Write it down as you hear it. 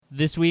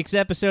This week's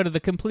episode of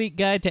The Complete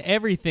Guide to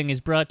Everything is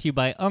brought to you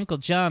by Uncle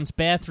John's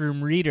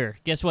Bathroom Reader.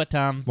 Guess what,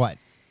 Tom? What?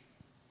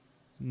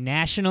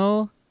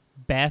 National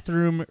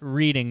Bathroom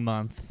Reading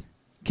Month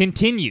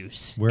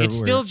continues. It's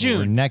still June.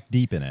 We're neck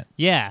deep in it.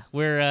 Yeah,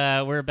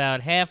 we're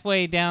about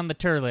halfway down the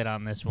turlet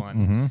on this one.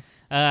 Mm-hmm.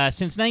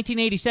 Since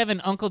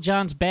 1987, Uncle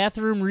John's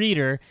Bathroom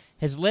Reader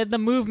has led the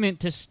movement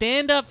to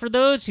stand up for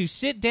those who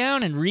sit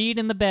down and read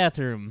in the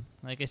bathroom.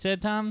 Like I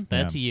said, Tom,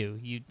 that's you.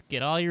 You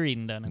get all your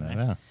reading done in there.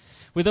 Yeah.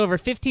 With over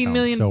 15 Sounds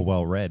million... so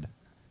well read.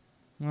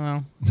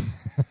 Well,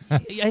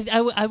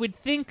 I would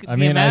think I the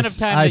mean, amount of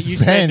time I that you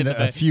spend in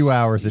the a few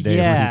hours a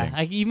day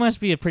reading. You must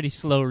be a pretty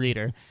slow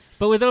reader.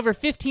 But with over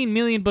 15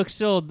 million books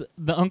sold,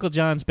 the Uncle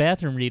John's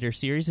Bathroom Reader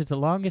series is the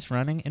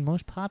longest-running and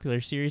most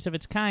popular series of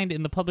its kind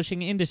in the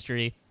publishing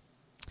industry.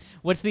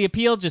 What's the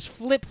appeal? Just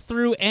flip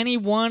through any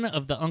one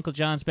of the Uncle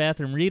John's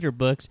Bathroom Reader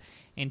books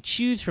and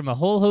choose from a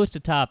whole host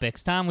of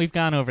topics. Tom, we've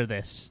gone over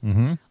this.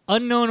 Mm-hmm.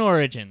 Unknown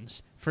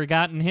origins,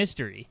 forgotten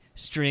history,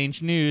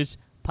 strange news,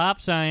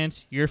 pop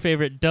science, your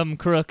favorite dumb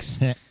crooks,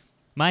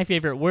 my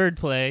favorite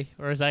wordplay,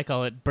 or as I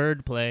call it,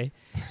 birdplay,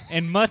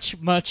 and much,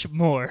 much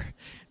more.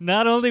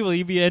 Not only will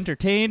you be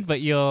entertained,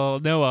 but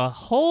you'll know a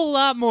whole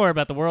lot more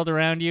about the world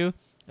around you.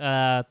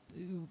 They're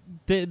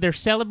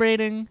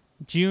celebrating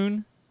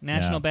June,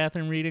 National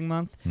Bathroom Reading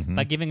Month,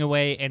 by giving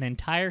away an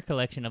entire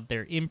collection of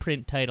their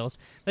imprint titles.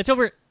 That's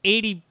over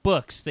 80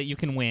 books that you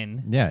can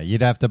win. Yeah,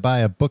 you'd have to buy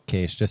a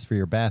bookcase just for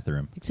your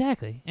bathroom.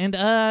 Exactly. And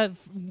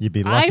you'd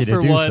be lucky I, to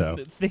for do one, so.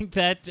 think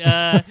that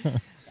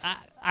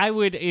I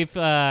would, if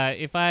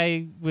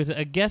I was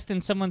a guest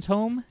in someone's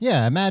home.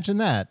 Yeah, imagine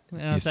that.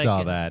 You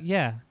saw that.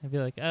 Yeah, I'd be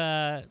like,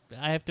 I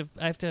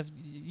have to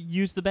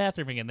use the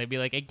bathroom again. They'd be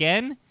like,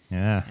 again?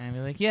 Yeah. And I'd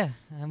be like, yeah,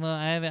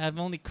 I've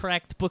only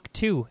cracked book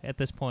 2 at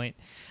this point.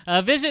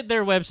 Visit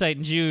their website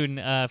in June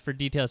for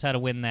details how to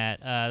win that.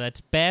 That's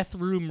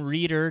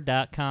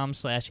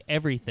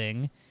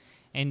bathroomreader.com/everything.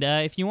 And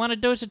if you want a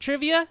dose of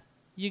trivia,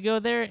 you go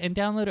there and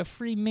download a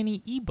free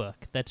mini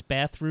ebook. That's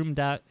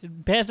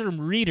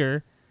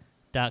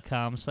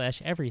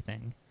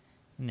bathroomreader.com/everything.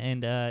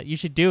 And you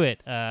should do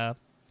it.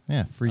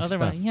 Free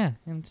stuff. Yeah,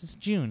 and it's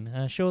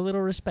June. Show a little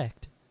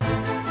respect.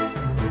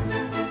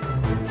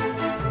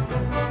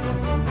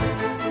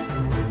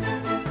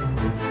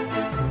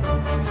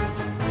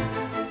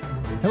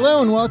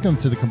 Hello and welcome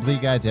to The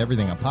Complete Guide to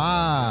Everything, a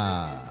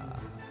podcast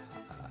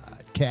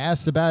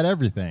about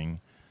everything.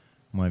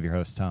 I'm one of your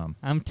hosts, Tom.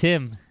 I'm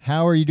Tim.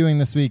 How are you doing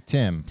this week,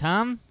 Tim?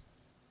 Tom,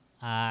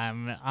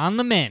 I'm on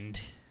the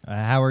mend.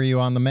 How are you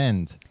on the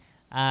mend?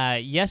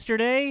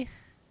 Yesterday,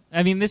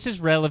 I mean, this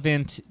is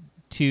relevant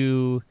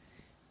to,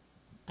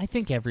 I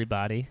think,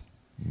 everybody.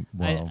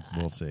 Well,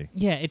 we'll see.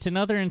 Yeah, it's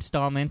another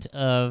installment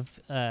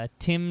of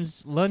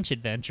Tim's lunch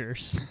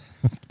adventures.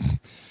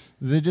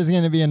 Is it just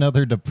going to be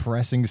another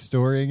depressing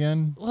story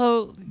again?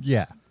 Well,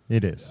 yeah,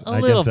 it is. A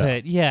little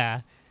bit,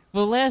 yeah.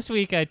 Well, last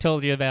week I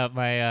told you about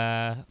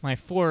my my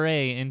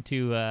foray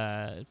into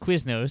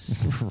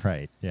Quiznos.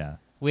 Right, yeah.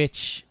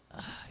 Which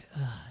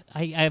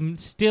I'm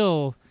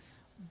still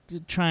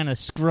trying to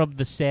scrub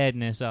the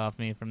sadness off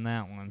me from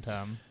that one,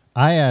 Tom.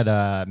 I had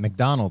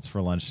McDonald's for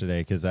lunch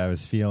today because I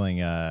was feeling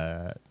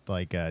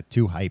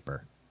too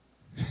hyper.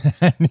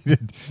 I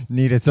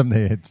needed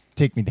something to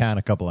take me down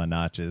a couple of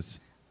notches.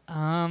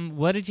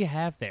 What did you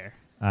have there?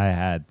 I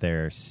had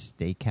their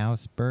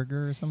steakhouse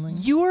burger or something.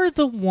 You're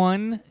the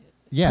one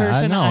I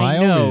person know.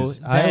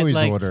 I always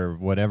like, order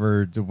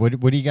whatever. What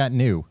do you got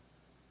new?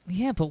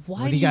 Yeah, but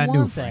why what do you got want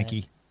new, that?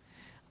 Frankie?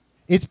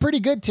 It's pretty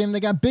good, Tim. They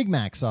got Big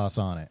Mac sauce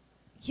on it.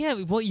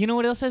 Yeah, well, you know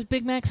what else has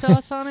Big Mac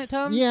sauce on it,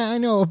 Tom? Yeah, I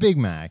know, a Big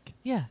Mac.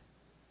 Yeah.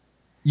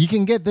 You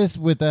can get this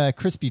with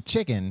crispy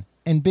chicken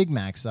and Big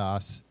Mac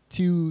sauce.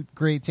 Two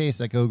great tastes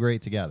that go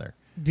great together.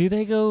 Do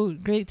they go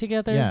great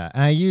together? Yeah,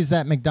 I use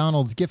that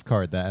McDonald's gift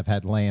card that I've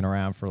had laying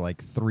around for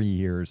like 3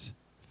 years,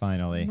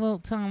 finally. Well,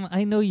 Tom,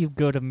 I know you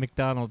go to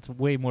McDonald's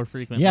way more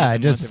frequently. Yeah, I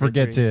just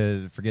forget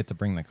to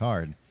bring the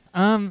card.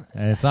 And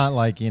it's not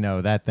like,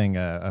 that thing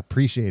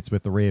appreciates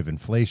with the rate of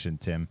inflation,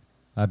 Tim.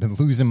 I've been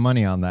losing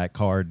money on that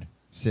card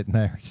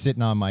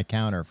sitting on my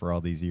counter for all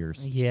these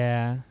years.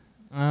 Yeah.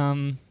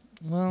 Well,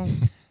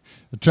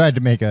 I tried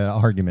to make an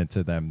argument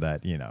to them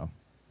that,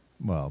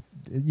 well,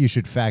 you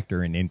should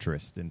factor in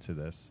interest into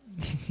this.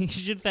 You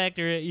should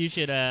factor it. You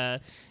should.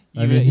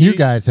 You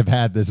guys have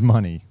had this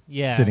money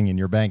Yeah. sitting in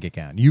your bank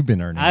account. You've been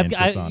earning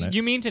interest on it.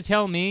 You mean to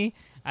tell me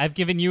I've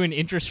given you an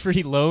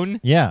interest-free loan?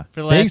 Yeah.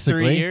 For the last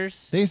 3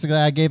 years? Basically,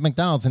 I gave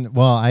McDonald's,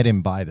 I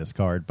didn't buy this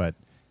card, but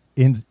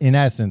in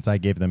essence, I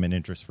gave them an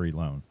interest-free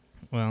loan.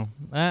 Well,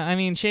 I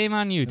mean, shame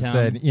on you, Tom. I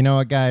said, you know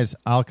what, guys,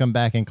 I'll come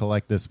back and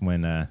collect this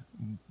when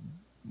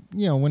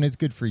it's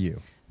good for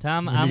you.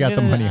 Tom, you got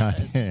the money on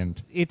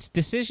hand. It's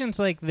decisions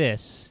like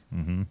this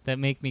that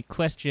make me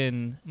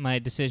question my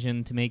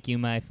decision to make you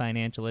my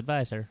financial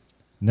advisor.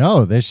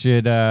 No, this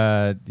should,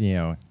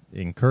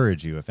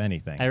 encourage you, if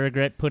anything. I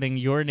regret putting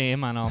your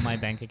name on all my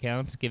bank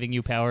accounts, giving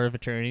you power of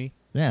attorney.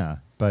 Yeah,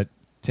 but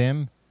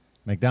Tim,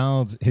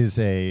 McDonald's is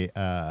a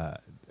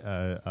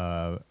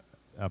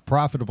a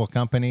profitable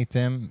company,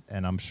 Tim,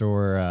 and I'm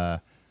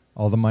sure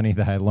all the money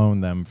that I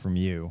loaned them from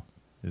you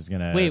is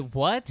going to... Wait,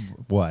 what?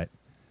 What?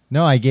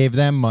 No, I gave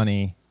them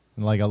money,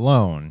 like a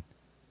loan,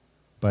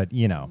 but,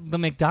 you know. The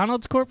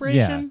McDonald's Corporation?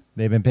 Yeah,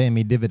 they've been paying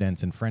me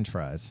dividends and French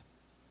fries.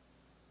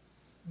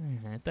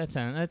 All right,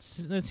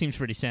 that seems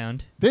pretty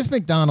sound. This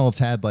McDonald's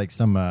had like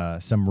some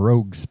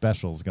rogue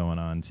specials going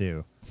on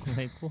too.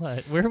 Like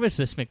what? Where was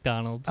this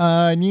McDonald's?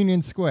 In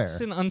Union Square.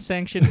 It's an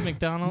unsanctioned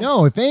McDonald's?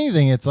 No, if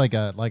anything, it's like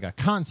a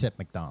concept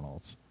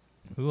McDonald's.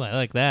 Ooh, I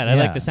like that. I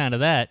like the sound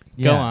of that.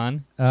 Yeah. Go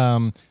on.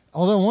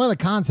 Although one of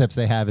the concepts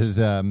they have is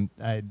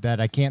that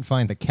I can't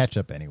find the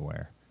ketchup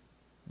anywhere.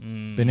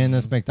 Been in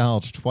this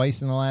McDonald's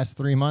twice in the last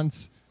 3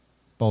 months.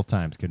 Both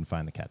times couldn't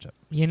find the ketchup.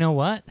 You know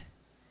what?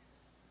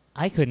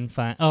 I couldn't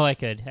find... Oh, I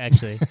could,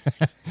 actually.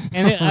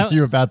 And Were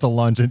you about to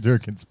launch into a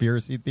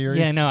conspiracy theory?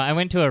 Yeah, no. I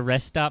went to a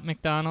rest stop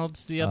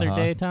McDonald's the other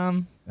day,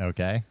 Tom.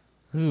 Okay.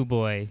 Ooh,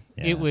 boy.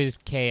 Yeah. It was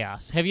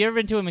chaos. Have you ever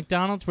been to a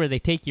McDonald's where they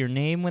take your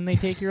name when they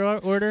take your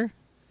order?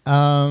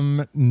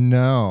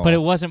 No. But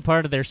it wasn't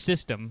part of their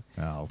system.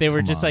 Oh, they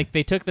were come just on. like,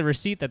 they took the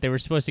receipt that they were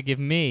supposed to give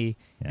me,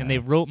 and they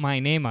wrote my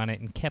name on it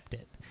and kept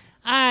it.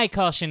 I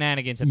call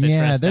shenanigans at this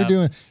rest stop. They're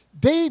doing...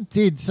 They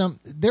did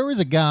some... There was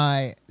a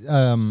guy...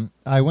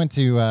 I went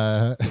to...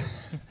 I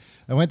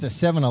went to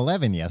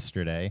 7-Eleven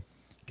yesterday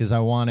because I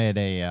wanted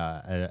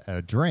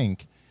a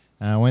drink,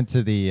 and I went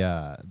to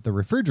the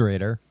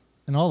refrigerator,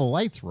 and all the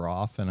lights were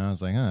off, and I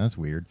was like, oh, that's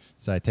weird.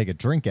 So I take a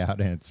drink out,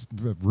 and it's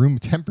room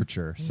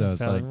temperature. So it's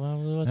like... Well,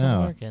 it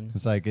wasn't working.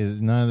 It's like,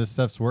 none of this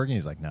stuff's working?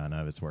 He's like, no, none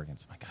of it's working.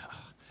 So I'm like, oh.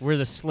 Were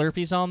the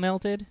Slurpees all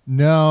melted?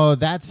 No,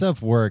 that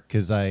stuff worked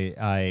because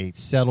I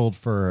settled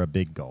for a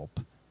big gulp.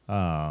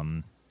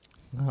 Oh,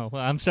 well,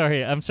 I'm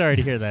sorry. I'm sorry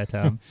to hear that,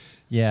 Tom.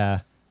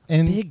 Yeah.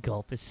 And Big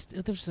gulp is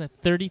there's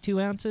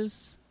 32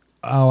 ounces.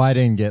 Oh, I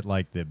didn't get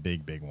like the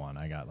big one.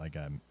 I got like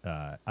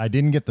I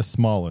didn't get the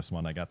smallest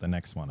one. I got the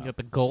next one You up. got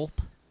the gulp.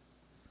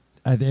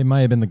 It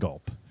might have been the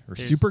gulp or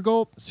There's- super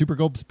gulp. Super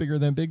gulp's bigger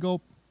than big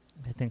gulp.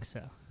 I think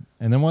so.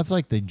 And then what's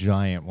like the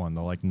giant one,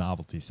 the like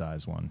novelty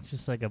size one? It's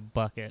just like a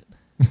bucket,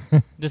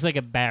 just like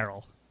a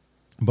barrel.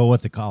 But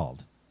what's it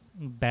called?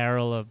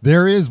 Barrel of.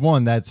 There is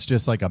one that's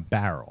just like a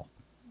barrel.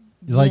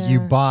 Like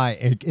you Yeah. buy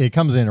it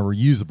comes in a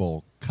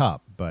reusable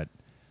cup, but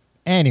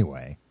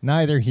anyway,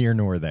 neither here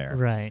nor there.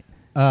 Right.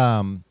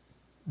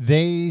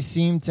 They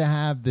seem to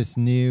have this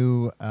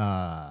new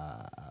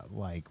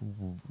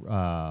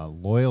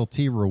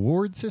loyalty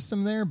reward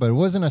system there, but it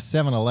wasn't a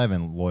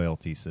 7-Eleven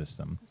loyalty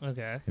system.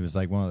 Okay. It was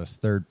like one of those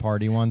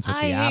third-party ones with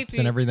the hate apps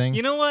and everything.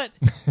 You know what?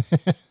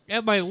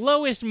 At my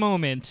lowest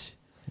moment,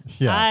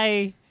 yeah.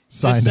 I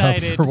Signed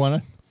decided. up for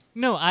one.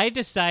 No, I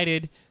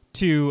decided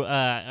to.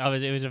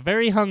 It was a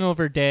very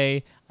hungover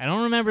day. I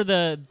don't remember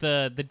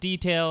the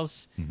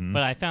details,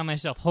 but I found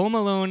myself home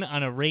alone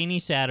on a rainy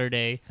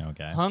Saturday,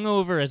 Okay.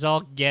 hungover as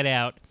all get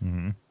out,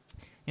 and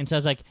so I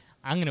was like,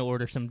 I'm gonna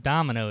order some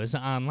Domino's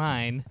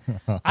online.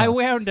 I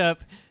wound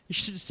up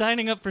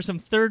signing up for some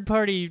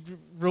third-party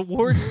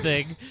rewards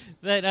thing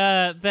that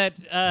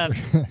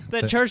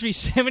charged me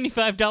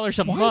 $75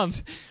 a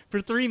month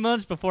for 3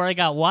 months before I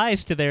got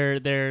wise to their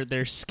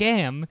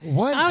scam.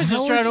 What? I was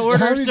just How trying to how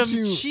order did some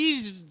you-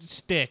 cheese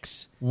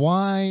sticks.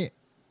 Why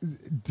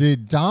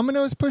did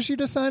Domino's push you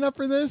to sign up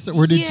for this,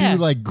 or did Yeah. you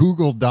like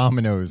Google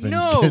Domino's and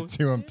No. get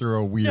to them through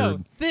a weird?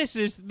 No, this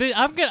is.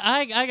 I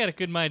got a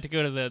good mind to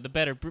go to the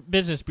Better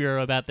Business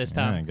Bureau about this Yeah,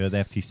 time. go to the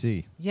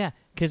FTC. Yeah,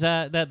 because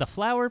the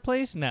flower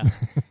place, no,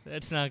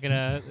 that's not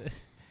gonna.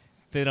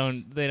 They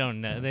don't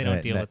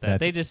deal with that.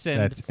 They just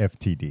send. That's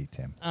FTD,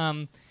 Tim.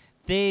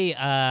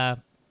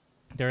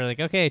 They're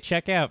like, okay,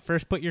 check out.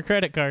 First, put your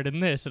credit card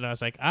in this, and I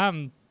was like,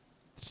 I'm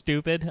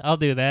stupid. I'll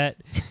do that.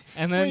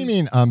 And then What do you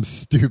mean I'm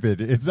stupid?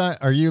 It's not.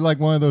 Are you like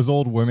one of those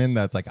old women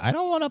that's like, I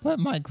don't want to put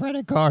my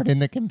credit card in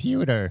the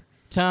computer?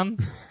 Tom,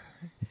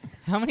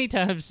 how many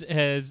times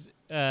has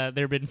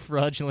there been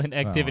fraudulent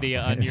activity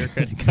on your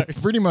credit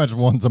cards? Pretty much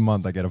once a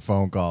month, I get a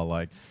phone call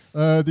like,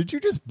 "Did you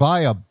just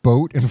buy a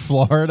boat in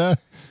Florida?"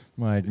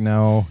 I'm like,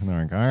 no. And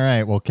they're like, all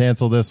right, we'll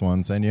cancel this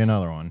one. Send you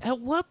another one. At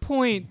what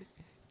point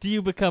do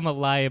you become a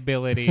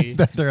liability?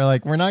 They're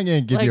like, we're not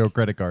going to give you a Like,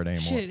 credit card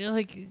anymore. Shit,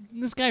 like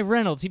this guy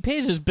Reynolds, he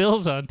pays his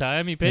bills on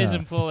time. He pays Yeah.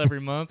 them full every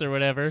month or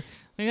whatever.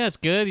 I mean, that's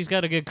good. He's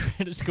got a good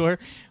credit score.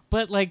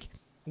 But like,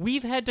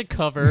 we've had to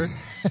cover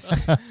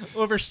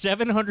over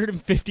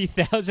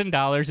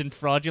 $750,000 in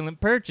fraudulent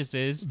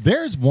purchases.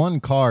 There's one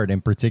card in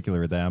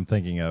particular that I'm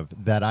thinking of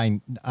that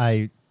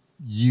I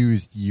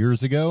used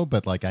years ago,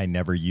 but like I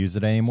never use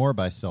it anymore,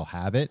 but I still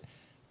have it.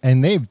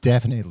 And they've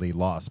definitely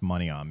lost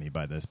money on me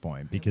by this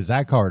point because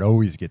that card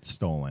always gets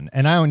stolen.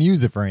 And I don't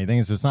use it for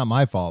anything, so it's not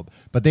my fault.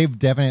 But they've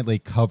definitely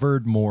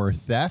covered more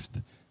theft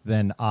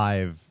than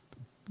I've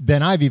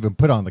even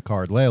put on the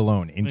card, let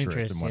alone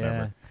interest and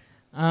whatever.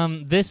 Yeah.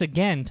 This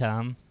again,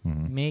 Tom,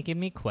 making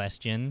me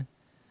question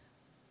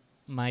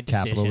my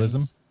decisions.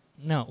 Capitalism?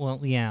 No, well,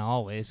 yeah,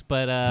 always.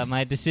 But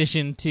my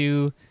decision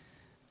to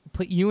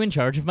put you in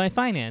charge of my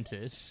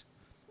finances.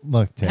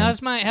 Look, Tim.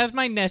 How's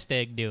my nest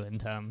egg doing,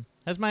 Tom?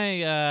 How's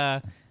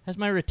my how's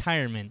my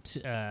retirement?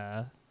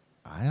 I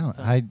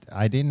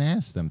didn't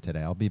ask them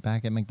today. I'll be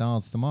back at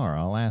McDonald's tomorrow.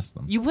 I'll ask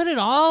them. You put it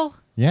all?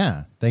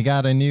 Yeah, they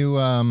got a new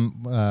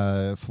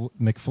McFlurry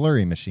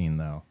machine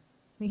though.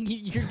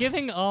 You're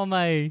giving all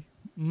my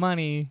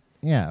money.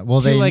 Yeah, well,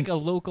 to like a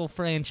local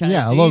franchise.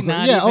 Yeah, a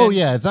local.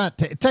 Yeah, it's not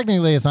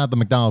technically it's not the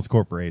McDonald's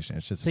corporation.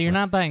 It's just so you're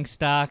not buying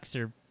stocks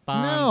or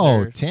bonds.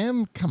 No,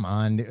 Tim, come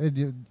on.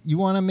 You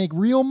want to make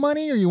real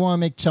money or you want to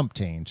make chump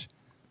change?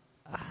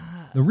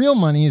 The real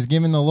money is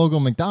giving the local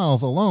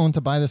McDonald's a loan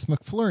to buy this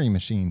McFlurry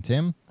machine,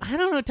 Tim. I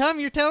don't know, Tom.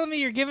 You're telling me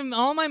you're giving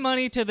all my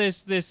money to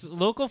this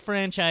local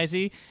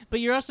franchisee, but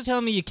you're also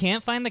telling me you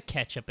can't find the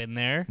ketchup in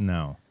there.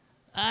 No.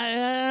 I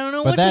don't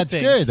know but what to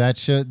think. But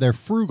that's good. They're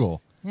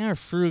frugal. They're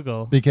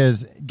frugal.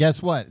 Because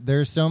guess what?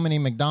 There's so many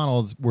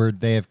McDonald's where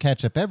they have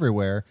ketchup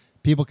everywhere.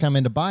 People come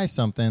in to buy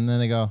something, and then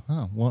they go,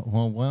 oh,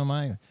 what am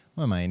I?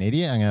 What am I, an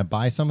idiot? I'm going to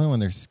buy something when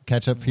there's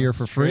ketchup here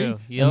for free? And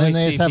then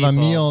they just have a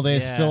meal. They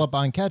just fill up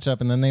on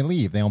ketchup, and then they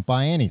leave. They don't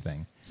buy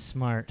anything.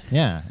 Smart.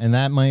 Yeah, and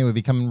that money would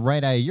be coming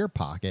right out of your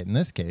pocket in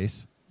this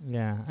case.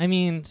 Yeah. I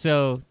mean,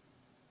 so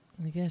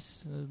I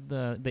guess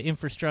the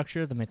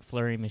infrastructure, the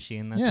McFlurry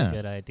machine, that's a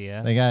good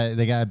idea. They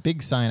got a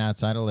big sign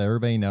outside to let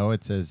everybody know.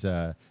 It says,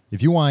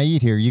 if you want to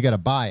eat here, you got to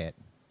buy it.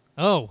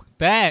 Oh,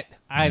 that's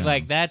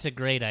a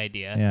great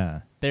idea.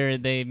 Yeah.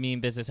 They mean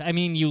business. I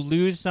mean, you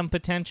lose some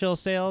potential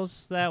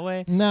sales that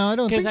way. No, I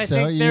don't think so. Because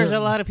I think there's a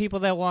lot of people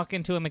that walk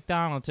into a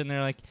McDonald's and they're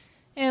like,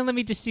 let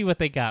me just see what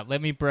they got.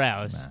 Let me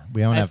browse. Nah,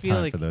 we don't have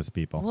time for those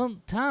people. Well,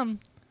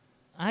 Tom,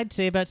 I'd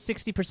say about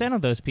 60%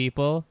 of those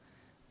people,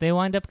 they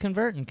wind up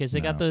converting because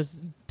they got those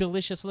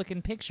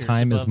delicious-looking pictures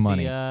is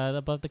money.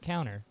 Above the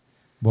counter.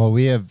 Well,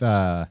 we have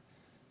some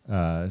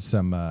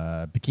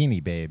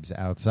bikini babes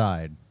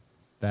outside.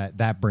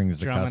 That brings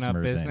the drumming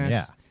customers up business. in.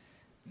 Yeah.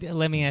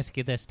 Let me ask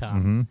you this, Tom.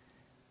 Mm-hmm.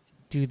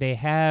 Do they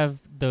have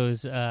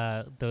those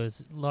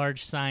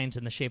large signs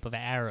in the shape of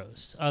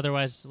arrows?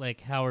 Otherwise, like,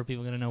 how are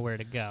people going to know where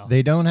to go?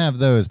 They don't have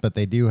those, but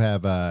they do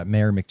have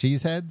Mayor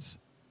McCheese heads.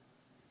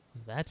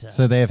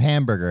 So they have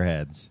hamburger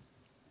heads.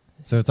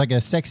 So it's like a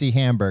sexy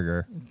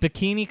hamburger.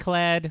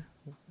 Bikini-clad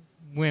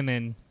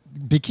women.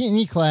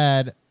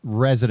 Bikini-clad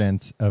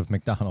residents of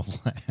McDonald's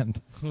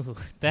land. Ooh,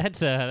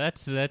 that's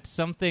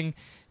something.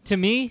 To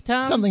me,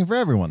 Tom? Something for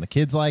everyone. The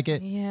kids like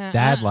it. Yeah,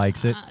 Dad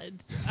likes it.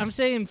 I'm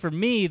saying for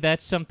me,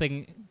 that's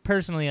something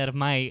personally out of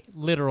my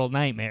literal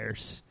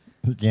nightmares.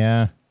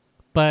 Yeah.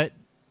 But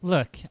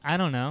look, I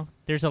don't know.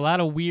 There's a lot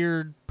of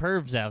weird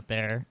pervs out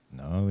there.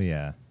 Oh,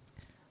 yeah.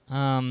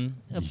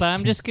 But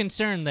I'm just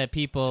concerned that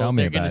people tell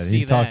me about it.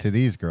 You talk to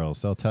these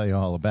girls. They'll tell you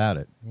all about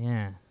it.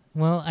 Yeah.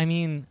 Well, I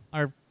mean,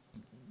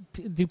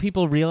 do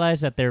people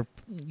realize that they're,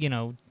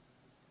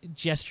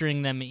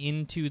 gesturing them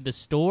into the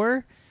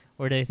store?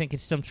 Or do they think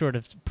it's some sort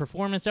of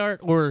performance art?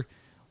 Or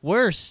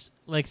worse,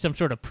 like some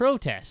sort of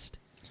protest?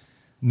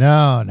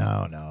 No,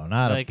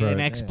 not like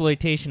an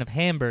exploitation of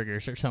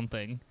hamburgers or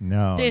something.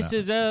 No, this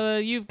is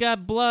you've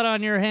got blood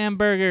on your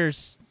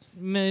hamburgers,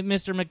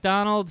 Mr.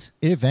 McDonald.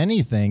 If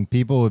anything,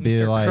 people would be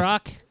Mr. like,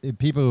 Croc.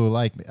 People who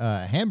like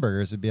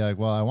hamburgers would be like,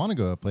 well, I want to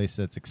go to a place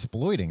that's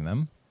exploiting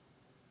them.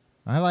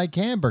 I like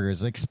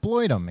hamburgers.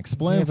 Exploit them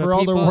for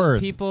all they're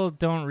worth. People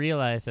don't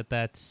realize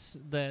that's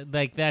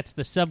the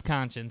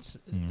subconscious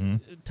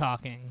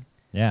talking.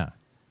 Yeah.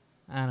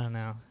 I don't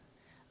know.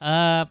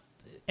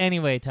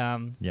 Anyway,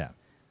 Tom.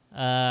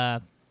 Yeah.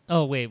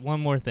 Oh, wait,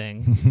 one more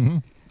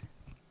thing.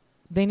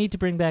 They need to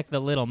bring back the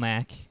Little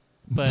Mac,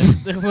 but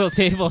we'll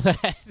table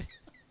that.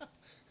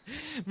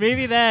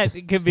 Maybe that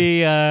could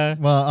be.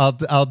 Well,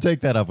 I'll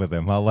take that up with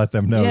them. I'll let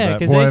them know that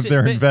one of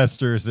their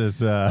investors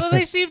is. Well,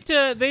 they seem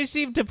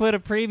to put a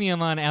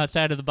premium on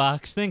outside of the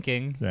box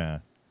thinking.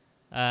 Yeah.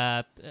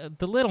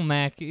 The Little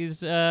Mac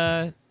is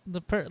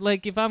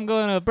like if I'm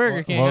going to a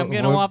Burger King, I'm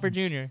getting a Whopper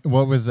Jr.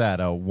 What was that?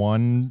 A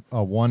one.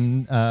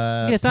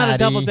 Yeah, it's not patty? a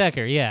double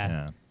decker.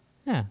 Yeah.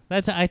 Yeah.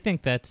 I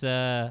think that's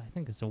a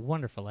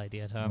wonderful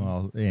idea, Tom.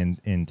 Well,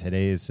 in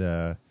today's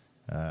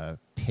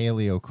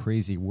paleo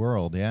crazy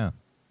world, yeah.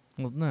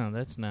 Well, no,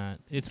 that's not.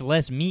 It's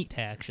less meat,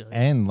 actually.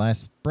 And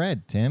less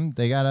bread, Tim.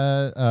 They got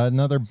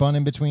another bun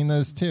in between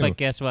those two. But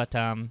guess what,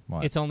 Tom?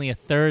 What? It's only a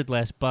third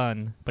less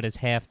bun, but it's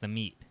half the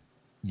meat.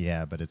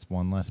 Yeah, but it's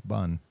one less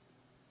bun.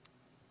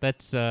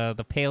 That's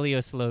the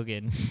paleo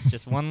slogan.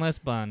 Just one less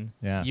bun.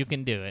 Yeah. You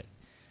can do it.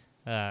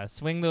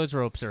 Swing those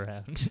ropes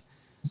around.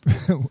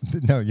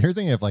 No, you're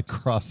thinking of like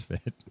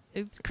CrossFit.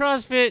 It's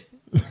CrossFit,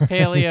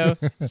 paleo,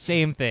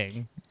 same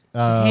thing.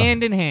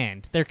 Hand in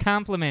hand. They're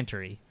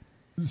complementary.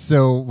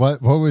 So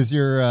what was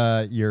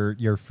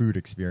your food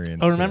experience?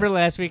 Oh, remember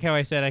last week how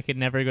I said I could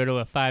never go to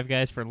a Five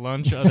Guys for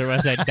lunch,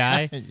 otherwise I'd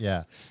die?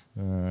 Yeah.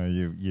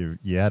 You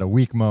had a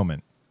weak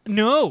moment.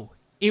 No.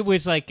 It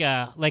was like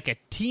a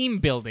team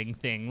building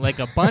thing. Like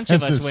a bunch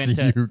of us went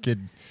to. You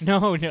could.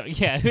 No,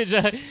 yeah. It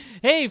was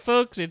hey,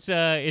 folks, it's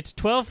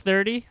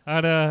 12:30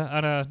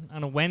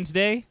 on a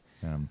Wednesday.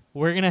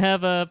 we're going to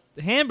have a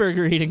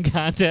hamburger eating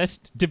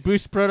contest to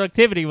boost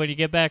productivity when you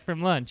get back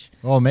from lunch.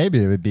 Well,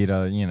 maybe it would be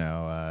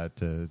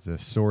to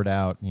sort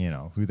out,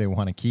 who they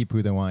want to keep,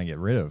 who they want to get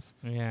rid of.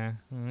 Yeah,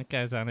 that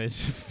guy's on his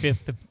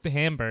 5th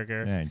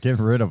hamburger. Yeah, get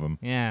rid of him.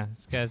 Yeah,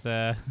 this guy's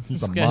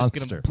He's a going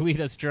monster. to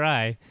bleed us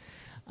dry.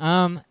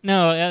 No,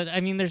 I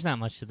mean, there's not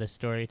much to this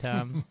story,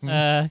 Tom.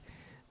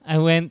 I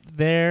went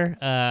there,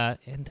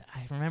 and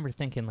I remember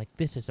thinking, like,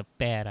 this is a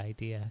bad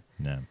idea.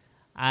 No.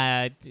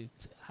 I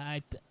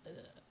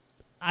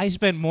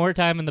spent more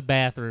time in the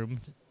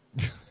bathroom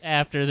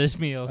after this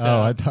meal. Tom.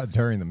 Oh, I thought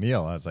during the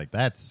meal. I was like,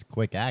 that's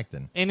quick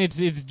acting. And it's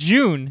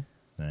June.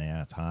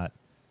 Yeah, it's hot.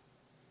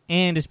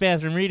 And it's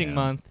bathroom reading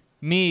month.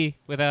 Me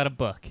without a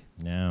book.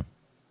 Yeah.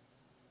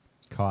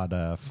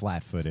 Caught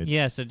flat-footed.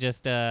 Yeah, so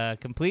just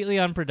completely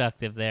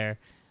unproductive there.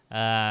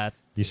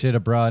 You should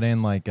have brought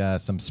in like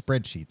some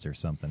spreadsheets or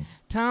something.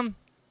 Tom,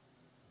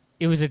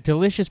 it was a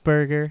delicious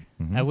burger.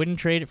 Mm-hmm. I wouldn't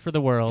trade it for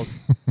the world.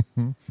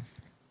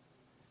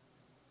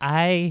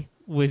 I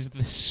was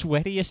the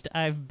sweatiest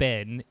I've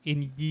been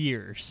in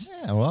years.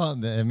 Yeah, well,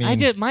 I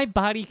mean... My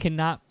body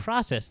cannot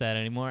process that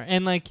anymore.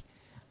 And, like,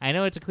 I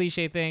know it's a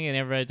cliche thing, and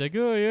everybody's like,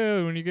 oh,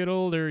 yeah, when you get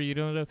older, you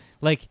don't know.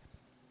 Like,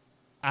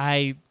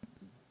 I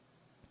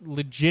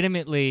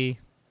legitimately...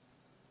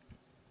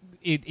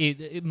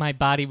 my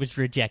body was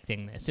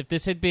rejecting this. If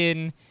this had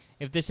been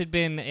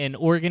an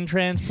organ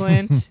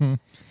transplant,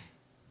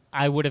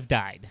 I would have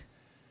died.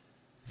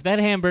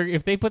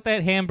 If they put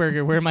that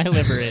hamburger where my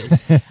liver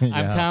is,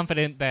 I'm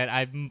confident that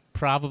I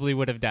probably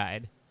would have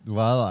died.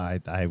 Well,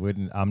 I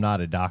wouldn't. I'm not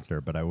a doctor,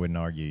 but I wouldn't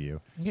argue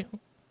you.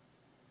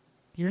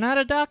 You're not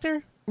a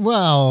doctor?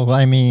 Well,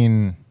 I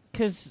mean,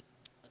 because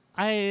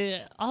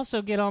I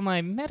also get all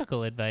my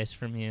medical advice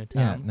from you,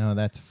 Tom. Yeah, no,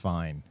 that's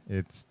fine.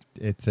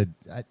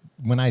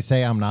 When I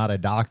say I'm not a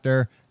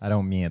doctor, I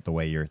don't mean it the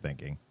way you're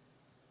thinking.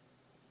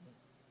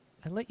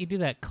 I let you do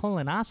that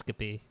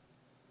colonoscopy.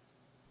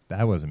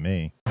 That wasn't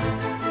me.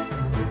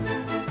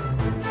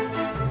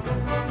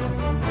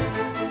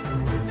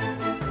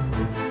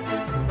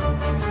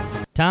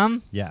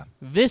 Tom? Yeah.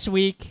 This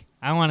week,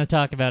 I want to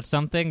talk about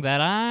something that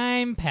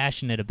I'm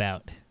passionate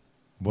about.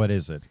 What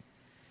is it?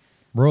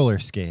 Roller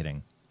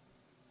skating.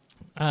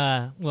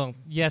 Well,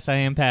 yes, I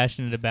am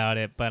passionate about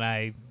it, but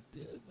I've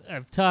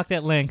talked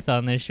at length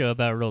on this show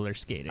about roller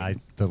skating. I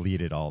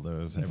deleted all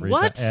those.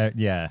 What?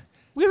 Yeah.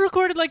 We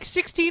recorded like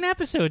 16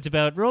 episodes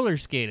about roller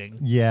skating.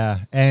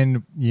 Yeah,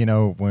 and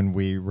when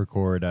we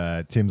record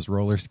Tim's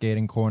roller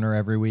skating corner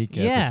every week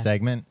as a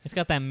segment, it's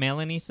got that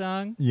Melanie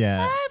song.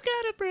 Yeah, I've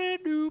got a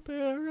brand new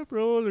pair of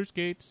roller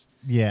skates.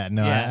 Yeah,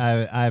 no,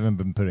 yeah. I haven't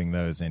been putting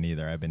those in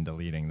either. I've been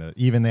deleting those.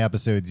 Even the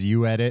episodes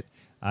you edit,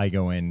 I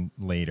go in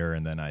later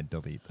and then I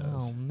delete those.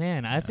 Oh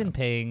man, I've been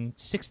paying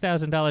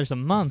 $6,000 a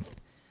month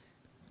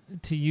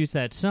to use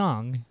that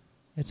song.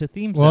 It's a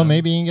theme song. Well,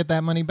 maybe you can get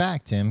that money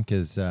back, Tim,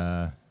 because.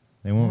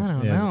 They won't. I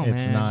don't know,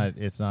 it's man.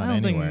 It's not I don't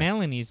anywhere. think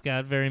Melanie's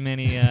got very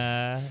many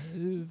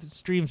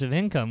streams of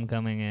income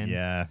coming in.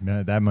 Yeah,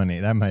 that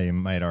money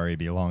might already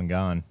be long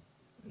gone.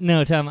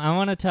 No, Tom, I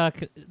want to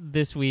talk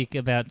this week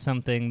about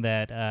something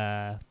that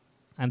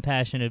I'm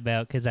passionate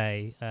about because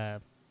I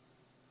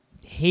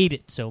hate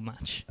it so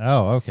much.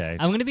 Oh, okay.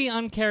 I'm going to be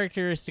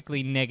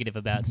uncharacteristically negative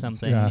about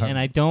something, and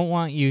I don't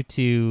want you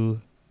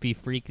to be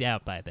freaked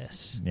out by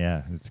this.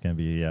 Yeah, it's going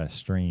to be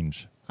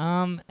strange.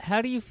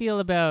 How do you feel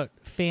about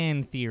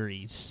fan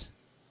theories?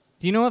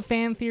 Do you know what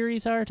fan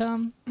theories are,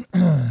 Tom?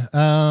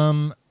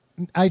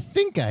 I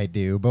think I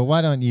do, but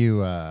why don't you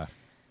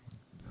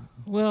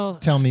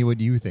tell me what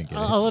you think it is?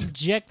 I'll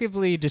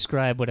objectively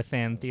describe what a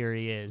fan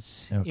theory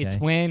is. Okay. It's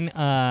when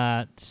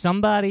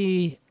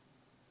somebody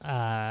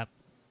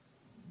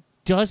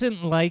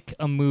doesn't like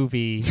a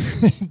movie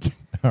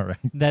All right.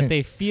 that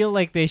they feel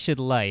like they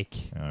should like.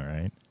 All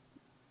right.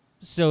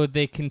 So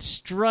they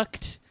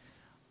construct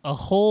a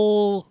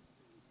whole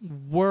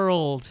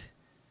world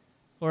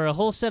or a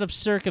whole set of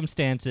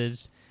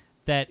circumstances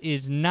that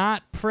is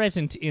not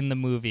present in the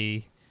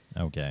movie.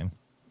 Okay.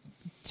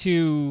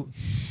 To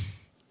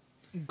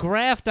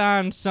graft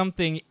on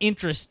something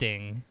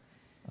interesting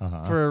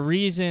for a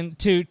reason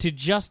to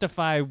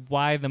justify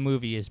why the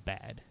movie is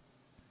bad.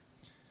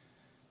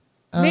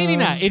 Maybe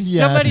not. It's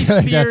somebody's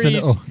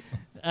theories.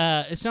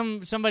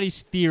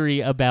 Somebody's theory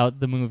about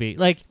the movie,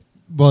 like.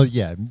 Well,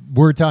 yeah,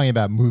 we're talking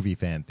about movie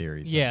fan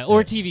theories. Yeah,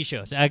 or TV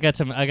shows. I got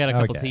a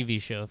couple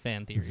TV show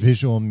fan theories.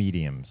 Visual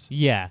mediums.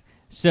 Yeah.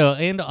 So,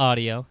 and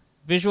audio.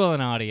 Visual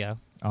and audio.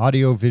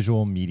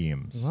 Audio-visual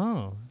mediums.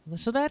 Oh,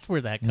 so that's where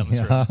that comes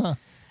from.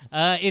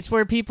 It's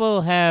where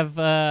people have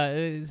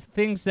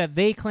things that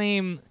they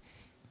claim...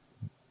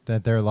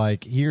 That they're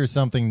like, here's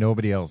something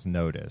nobody else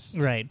noticed.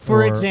 Right.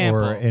 For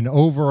example. Or an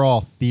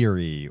overall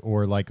theory,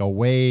 or like a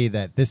way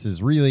that this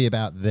is really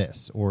about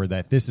this, or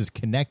that this is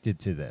connected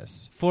to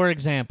this. For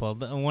example,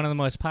 one of the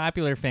most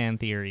popular fan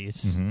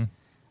theories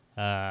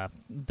that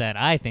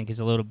I think is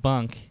a load of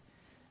bunk,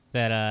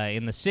 that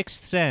in The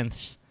Sixth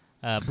Sense,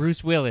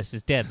 Bruce Willis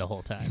is dead the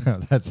whole time. No,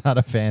 that's not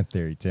a fan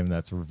theory, Tim.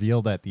 That's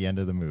revealed at the end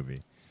of the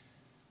movie.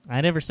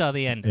 I never saw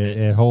the end of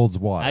It holds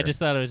water. I just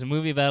thought it was a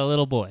movie about a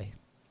little boy.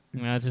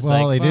 And I was just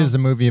it is a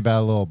movie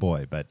about a little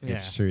boy, but Yeah.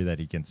 it's true that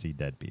he can see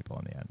dead people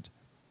in the end.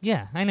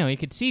 Yeah, I know. He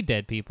could see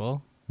dead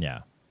people. Yeah.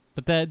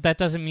 But that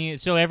doesn't mean...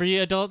 So every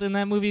adult in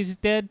that movie is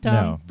dead, Tom?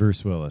 No,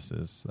 Bruce Willis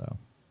is, so.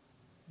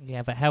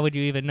 Yeah, but how would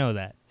you even know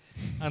that?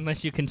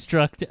 Unless you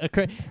construct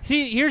a...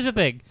 See, here's the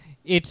thing.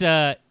 It's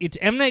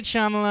M. Night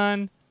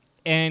Shyamalan,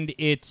 and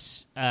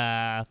it's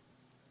The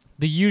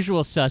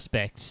Usual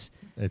Suspects.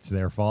 It's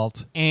their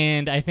fault.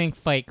 And I think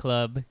Fight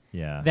Club.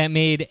 Yeah. That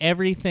made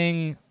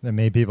everything... That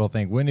made people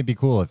think, wouldn't it be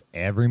cool if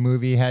every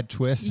movie had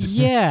twists?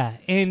 Yeah,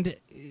 and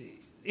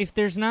if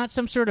there's not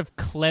some sort of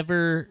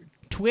clever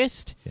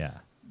twist... Yeah.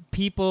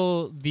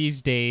 People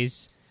these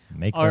days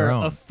Make their are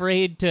own.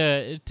 afraid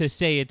to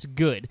say it's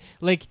good.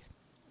 Like,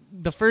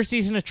 the first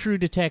season of True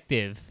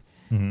Detective,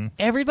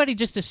 everybody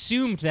just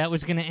assumed that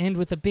was going to end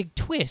with a big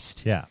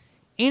twist. Yeah.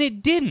 And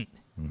it didn't.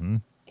 Mm-hmm.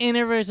 And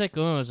everybody's like,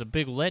 oh, it was a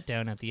big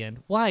letdown at the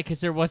end. Why?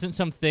 Because there wasn't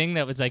something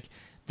that was like,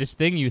 this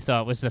thing you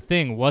thought was the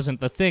thing wasn't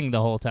the thing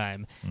the whole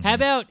time. How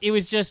about it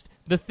was just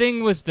the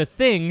thing was the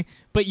thing,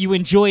 but you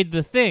enjoyed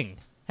the thing?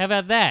 How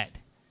about that?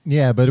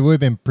 Yeah, but it would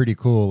have been pretty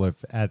cool if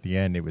at the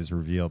end it was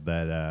revealed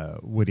that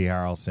Woody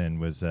Harrelson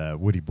was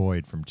Woody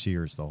Boyd from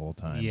Cheers the whole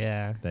time.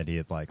 Yeah. That he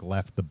had like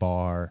left the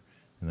bar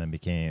and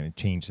then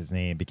changed his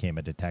name, became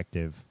a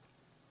detective,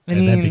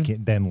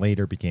 then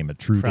later became a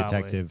true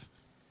detective.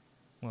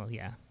 Well,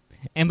 yeah.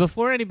 And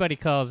before anybody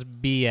calls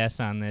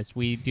BS on this,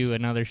 we do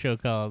another show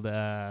called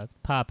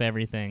Pop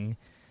Everything,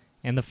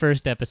 and the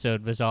first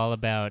episode was all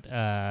about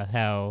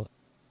how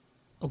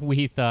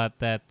we thought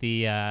that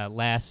the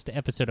last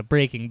episode of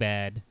Breaking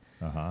Bad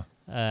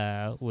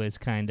was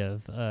kind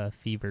of a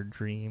fever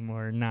dream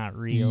or not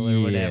real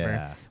or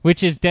whatever,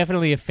 which is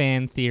definitely a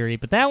fan theory,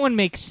 but that one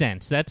makes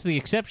sense. That's the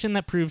exception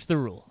that proves the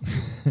rule.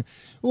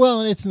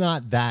 Well, it's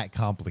not that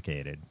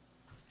complicated.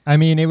 I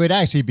mean, it would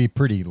actually be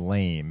pretty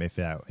lame if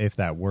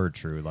that were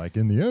true. Like,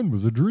 in the end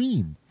was a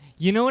dream.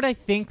 You know what I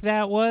think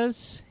that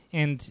was?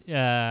 And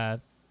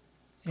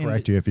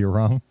correct you if you're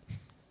wrong.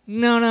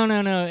 No.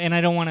 And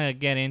I don't want to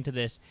get into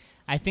this.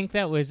 I think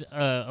that was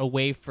a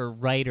way for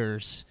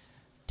writers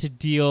to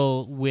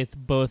deal with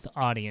both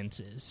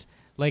audiences.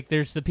 Like,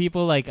 there's the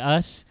people like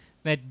us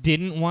that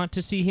didn't want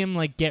to see him,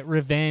 like, get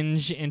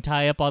revenge and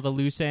tie up all the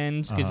loose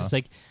ends. Because it's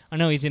like, oh,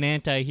 no, he's an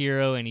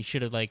anti-hero, and he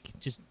should have, like,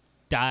 just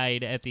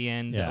died at the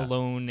end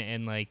alone,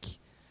 and, like,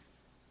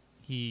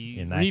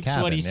 he reaps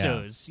what he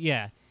sows.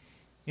 Yeah.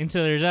 And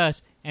so there's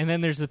us, and then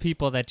there's the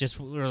people that just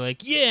were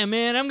like, yeah,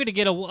 man, I'm going to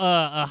get a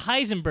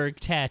Heisenberg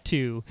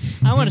tattoo.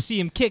 I want to see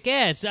him kick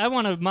ass. I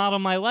want to model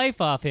my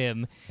life off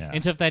him. Yeah.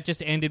 And so if that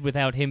just ended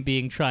without him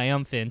being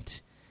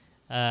triumphant,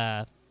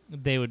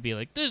 they would be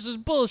like, this is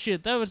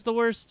bullshit. That was the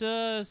worst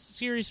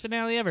series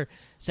finale ever.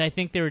 So I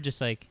think they were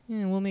just like,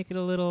 we'll make it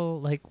a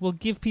little, like, we'll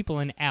give people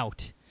an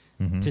out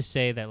to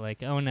say that,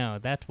 like, oh, no,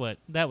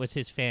 that was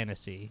his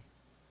fantasy.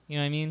 You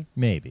know what I mean?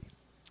 Maybe.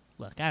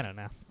 Look, I don't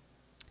know.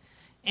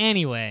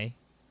 Anyway,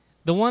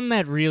 the one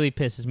that really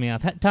pisses me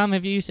off. Tom,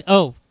 have you...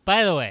 Oh,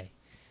 by the way,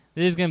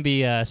 this is going to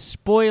be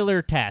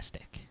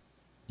spoiler-tastic.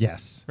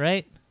 Yes.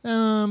 Right?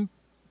 Well,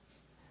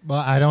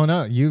 I don't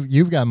know.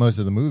 You've got most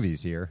of the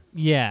movies here.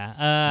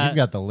 Yeah. You've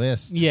got the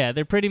list. Yeah,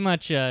 they're pretty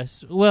much...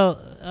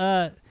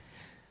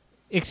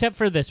 except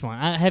for this one.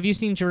 Have you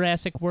seen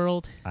Jurassic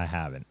World? I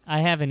haven't.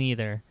 I haven't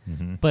either.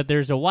 But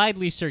there's a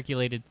widely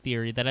circulated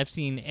theory that I've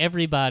seen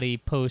everybody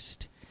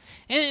post...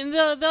 And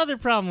the other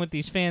problem with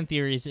these fan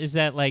theories is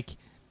that, like,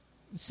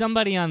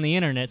 somebody on the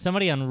internet,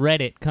 somebody on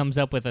Reddit comes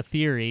up with a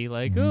theory,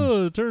 like,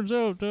 oh, it turns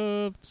out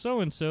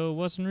so-and-so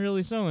wasn't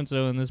really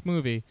so-and-so in this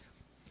movie.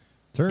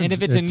 And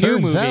if it's a new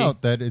movie... It turns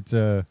out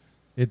that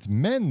it's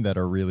men that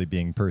are really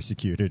being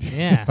persecuted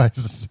by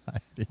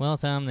society. Well,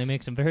 Tom, they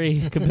make some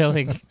very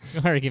compelling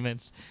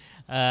arguments.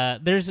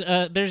 There's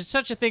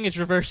such a thing as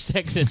reverse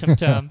sexism,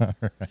 Tom.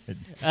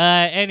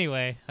 Right.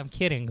 Anyway, I'm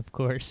kidding, of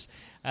course.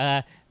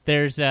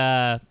 There's...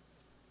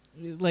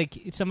 like,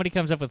 somebody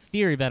comes up with a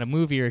theory about a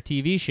movie or a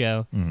TV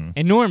show,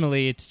 and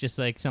normally it's just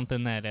like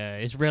something that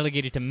is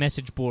relegated to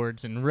message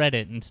boards and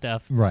Reddit and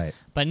stuff. Right.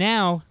 But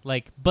now,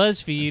 like,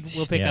 BuzzFeed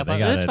will pick up on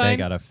this. They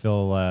gotta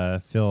fill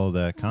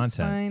the content. That's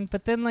fine.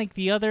 But then, like,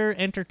 the other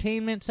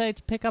entertainment sites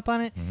pick up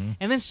on it,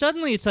 and then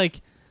suddenly it's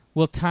like,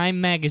 well,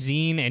 Time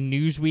Magazine and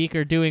Newsweek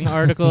are doing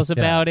articles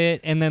about it,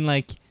 and then,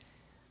 like,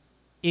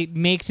 it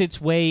makes its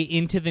way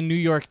into the New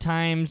York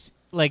Times,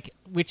 like,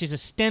 which is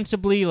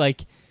ostensibly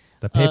like.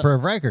 The paper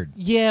of record.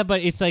 Yeah,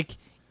 but it's like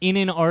in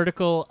an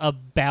article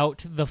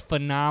about the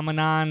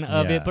phenomenon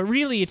of it. But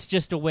really, it's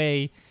just a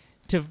way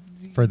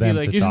for them be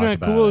like, to isn't talk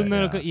that cool? Isn't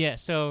about that cool? Yeah,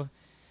 so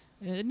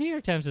New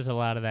York Times does a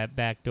lot of that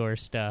backdoor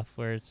stuff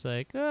where it's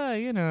like,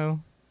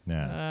 we're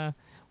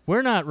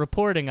not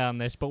reporting on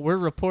this, but we're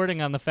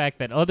reporting on the fact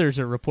that others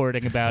are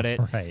reporting about it.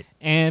 Right.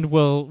 And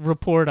we'll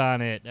report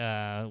on it.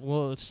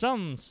 Well,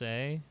 some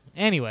say.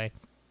 Anyway.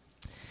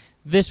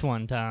 This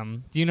one,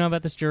 Tom. Do you know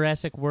about this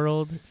Jurassic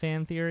World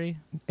fan theory?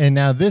 And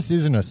now this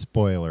isn't a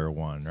spoiler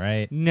one,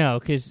 right? No,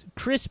 because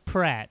Chris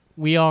Pratt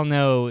we all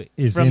know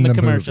is from in the the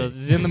commercials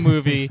movie. is in the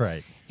movie,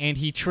 Right. and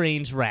he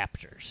trains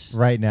raptors.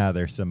 Right now,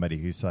 there's somebody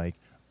who's like,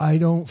 I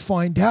don't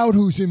find out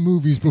who's in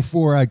movies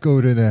before I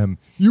go to them.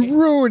 You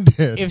ruined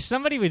it. If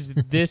somebody was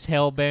this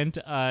hell-bent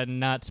on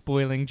not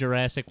spoiling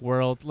Jurassic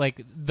World,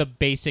 like the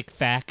basic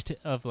fact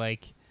of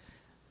like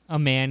a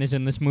man is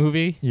in this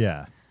movie,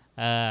 yeah.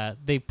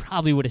 They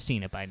probably would have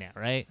seen it by now,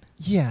 right?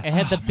 Yeah. It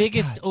had the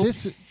biggest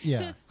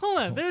yeah. Hold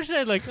on, they're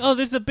saying like, oh,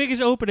 this is the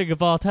biggest opening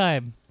of all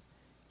time.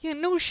 Yeah,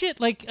 no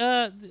shit. Like,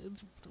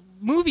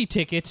 movie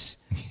tickets,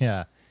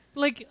 Yeah.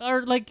 like,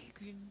 are like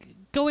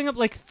going up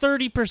like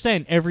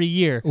 30% every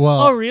year.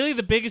 Well, oh, really?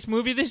 The biggest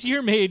movie this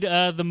year made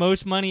the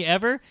most money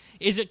ever?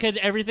 Is it because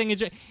everything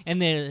is...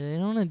 And they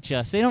don't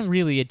adjust. They don't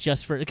really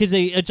adjust for... Because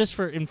they adjust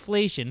for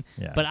inflation.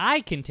 Yeah. But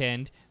I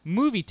contend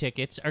movie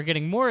tickets are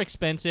getting more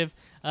expensive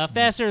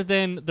faster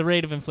than the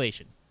rate of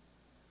inflation.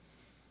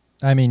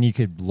 I mean, you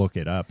could look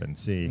it up and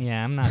see.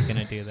 Yeah, I'm not going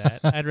to do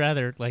that. I'd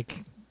rather,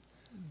 like...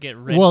 Get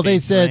well, they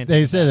said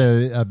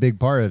a big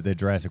part of the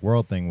Jurassic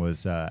World thing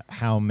was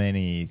how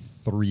many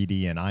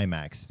 3D and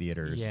IMAX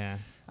theaters. Yeah.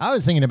 I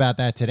was thinking about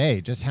that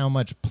today, just how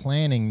much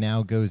planning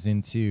now goes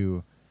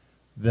into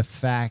the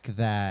fact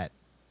that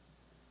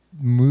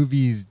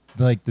movies,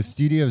 like the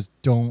studios,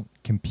 don't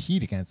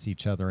compete against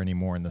each other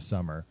anymore in the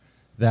summer.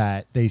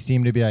 That they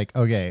seem to be like,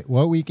 okay,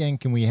 what weekend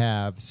can we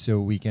have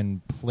so we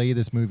can play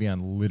this movie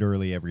on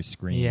literally every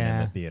screen in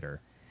the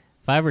theater?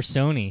 If I were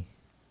Sony...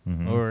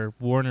 or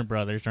Warner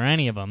Brothers, or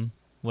any of them,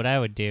 what I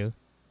would do,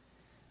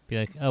 be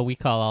like, oh, we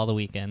call all the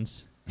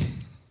weekends.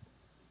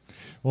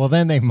 Well,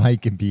 then they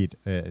might compete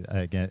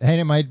again. And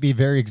it might be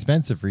very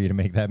expensive for you to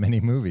make that many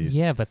movies.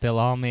 Yeah, but they'll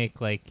all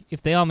make, like,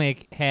 if they all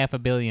make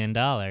 $500 million,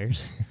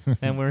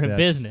 then we're in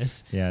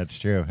business. Yeah, it's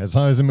true. As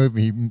long as a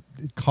movie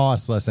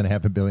costs less than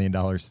 $500 million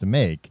to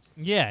make.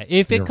 Yeah,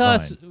 if it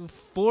costs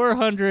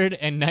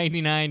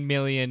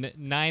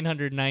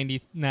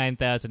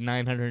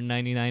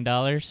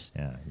 $499,999,999.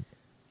 Yeah.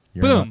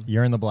 Boom.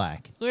 You're in the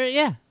black.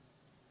 Yeah.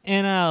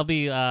 And I'll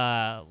be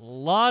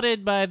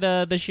lauded by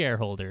the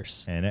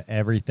shareholders. And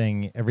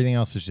everything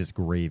else is just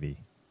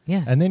gravy.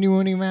 Yeah. And then you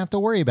won't even have to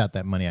worry about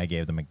that money I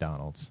gave the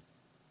McDonald's.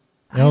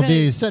 It'll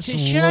be such.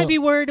 Should I be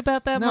worried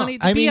about that money?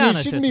 I mean, you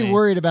shouldn't be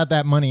worried about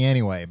that money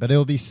anyway. But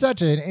it'll be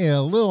such a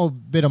little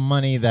bit of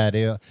money that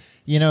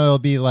it'll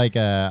be like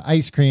a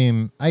ice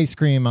cream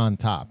on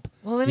top.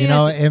 Well, let me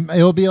ask you,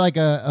 it'll be like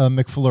a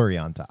McFlurry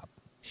on top.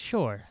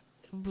 Sure.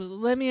 But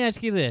let me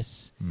ask you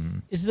this.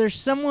 Is there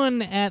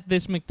someone at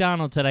this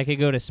McDonald's that I could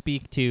go to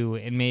speak to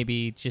and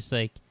maybe just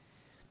like,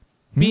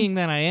 being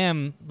that I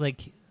am,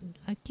 like,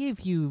 I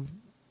gave you,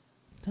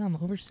 Tom,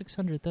 over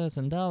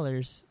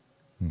 $600,000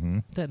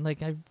 that, like,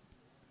 I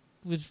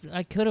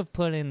could have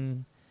put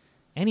in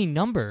any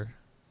number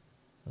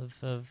of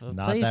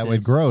Not places. that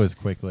would grow as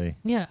quickly.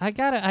 Yeah, I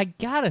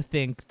gotta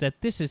think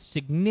that this is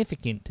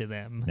significant to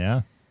them.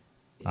 Yeah,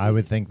 I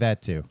would think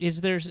that too.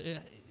 Is there...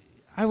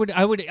 I would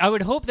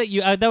hope that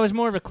you. That was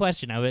more of a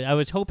question. I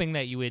was hoping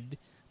that you would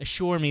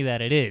assure me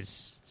that it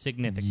is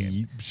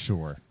significant.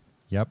 Sure.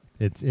 Yep.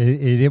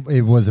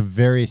 It was a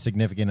very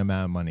significant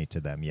amount of money to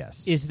them.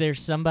 Yes. Is there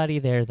somebody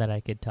there that I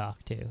could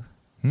talk to?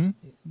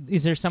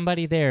 Is there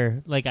somebody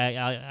there? Like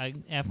I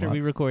after we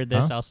record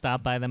this, I'll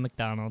stop by the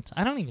McDonald's.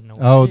 I don't even know.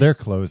 Oh, they're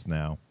closed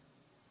now.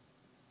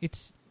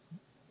 It's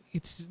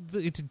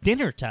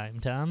dinner time,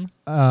 Tom.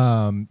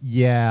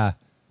 Yeah,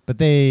 but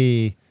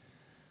they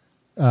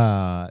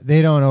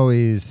don't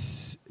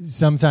always.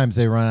 Sometimes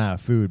they run out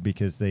of food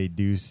because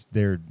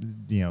they're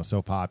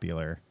so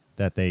popular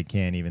that they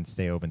can't even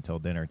stay open till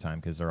dinner time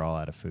because they're all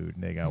out of food.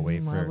 They got to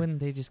wait Why for. wouldn't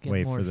they just get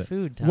more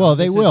food? Tom? Well,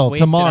 they This is will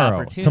wasted tomorrow.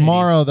 opportunities.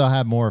 Tomorrow they'll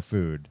have more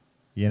food.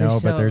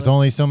 But there's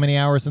only so many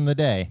hours in the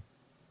day.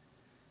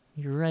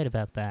 You're right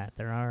about that.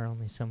 There are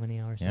only so many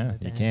hours in the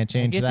day. You can't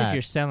change that. I guess that. if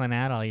you're selling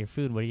out all your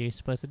food, what are you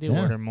supposed to do?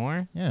 Yeah. Order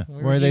more? Yeah.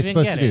 Or What are they you didn't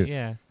supposed to get do? it,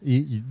 Yeah.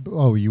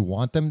 You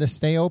want them to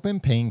stay open,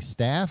 paying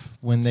staff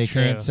when they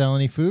true. can't sell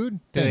any food?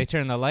 Do they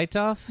turn the lights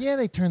off? Yeah,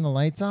 they turn the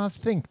lights off.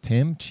 Think,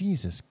 Tim.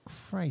 Jesus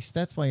Christ.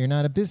 That's why you're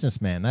not a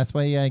businessman. That's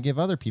why you give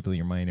other people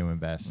your money to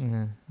invest.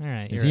 All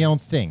right. Because you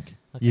don't think.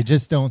 Okay. You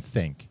just don't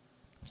think.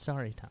 I'm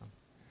sorry, Tom.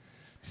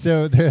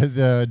 So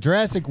the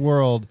Jurassic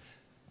World,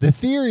 the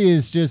theory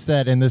is just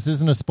that, and this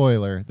isn't a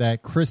spoiler,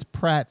 that Chris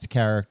Pratt's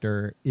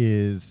character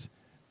is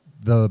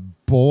the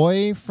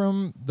boy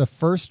from the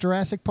first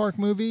Jurassic Park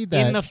movie.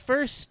 In the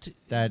first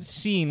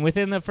scene,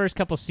 within the first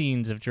couple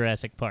scenes of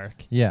Jurassic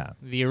Park. Yeah.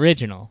 The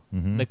original.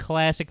 The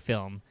classic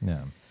film.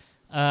 Yeah.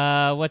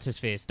 What's his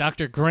face?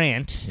 Dr.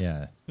 Grant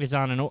Yeah. is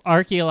on an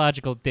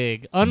archaeological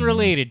dig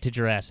unrelated to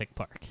Jurassic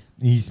Park.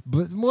 He's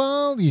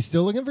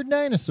still looking for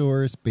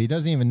dinosaurs, but he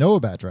doesn't even know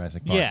about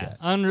Jurassic Park Yeah, yet.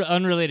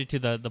 unrelated to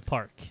the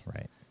park.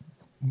 Right.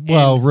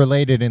 Well,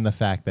 related in the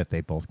fact that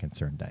they both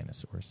concern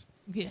dinosaurs.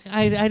 Yeah,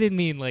 I didn't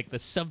mean like the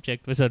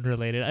subject was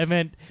unrelated. I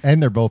meant...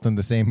 And they're both in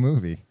the same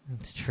movie.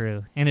 It's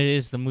true. And it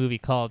is the movie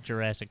called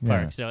Jurassic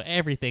Park, so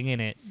everything in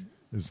it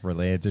is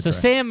related to So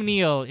Sam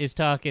Neill is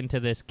talking to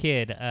this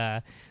kid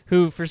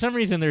who, for some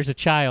reason, there's a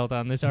child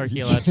on this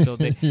archaeological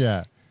thing.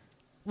 Yeah.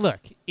 look,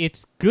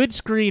 it's good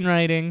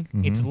screenwriting.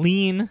 Mm-hmm. It's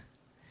lean.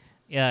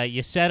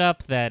 You set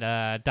up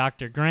that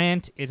Dr.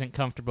 Grant isn't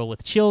comfortable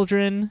with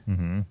children.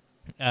 Mm-hmm.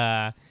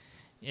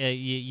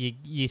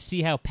 You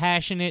see how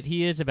passionate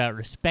he is about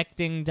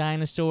respecting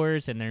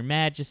dinosaurs and their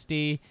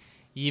majesty.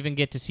 You even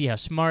get to see how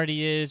smart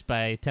he is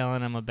by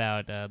telling him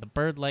about the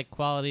bird-like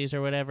qualities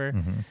or whatever.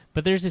 Mm-hmm.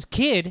 But there's this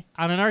kid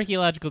on an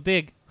archaeological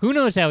dig. Who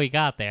knows how he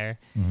got there?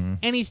 Mm-hmm.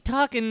 And he's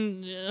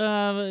talking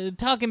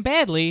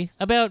badly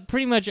about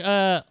pretty much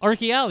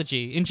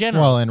archaeology in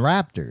general. Well, and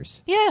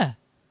raptors. Yeah.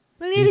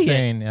 An He's idiot.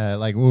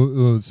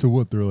 saying, so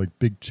what, they're like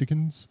big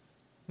chickens?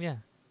 Yeah.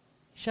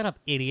 Shut up,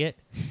 idiot.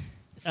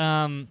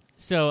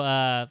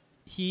 So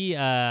he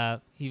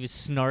was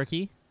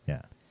snarky.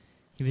 Yeah.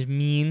 He was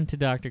mean to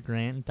Dr.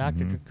 Grant.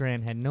 Dr.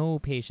 Grant had no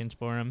patience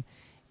for him.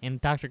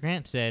 And Dr.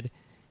 Grant said,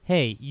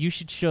 hey, you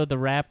should show the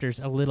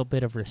raptors a little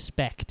bit of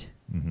respect.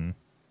 Mm-hmm.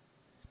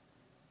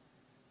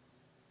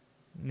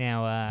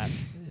 Now,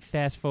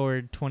 fast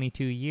forward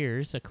 22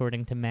 years,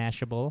 according to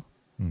Mashable.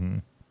 Mm-hmm.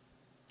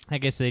 I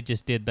guess they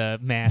just did the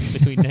math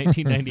between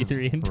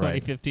 1993 and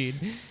Right.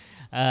 2015.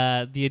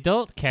 The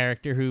adult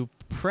character who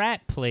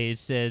Pratt plays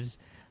says,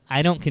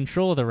 I don't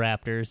control the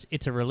raptors.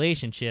 It's a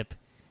relationship.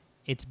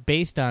 It's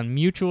based on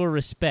mutual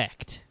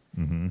respect.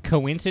 Mm-hmm.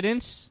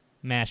 Coincidence?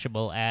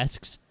 Mashable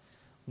asks.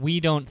 We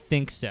don't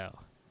think so.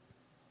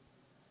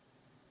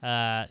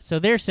 So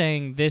they're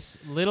saying this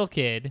little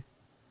kid...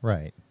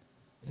 Right.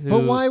 Who,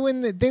 But why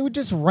wouldn't they would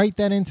just write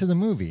that into the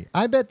movie?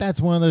 I bet that's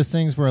one of those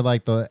things where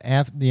like the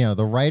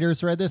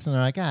writers read this and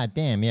they're like, God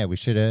damn, yeah, we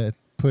should have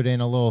put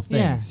in a little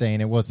thing saying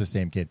it was the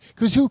same kid.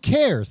 Because who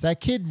cares? That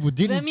kid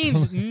didn't. That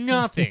means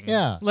nothing.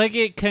 Yeah. Like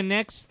it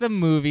connects the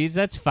movies,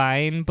 that's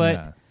fine, but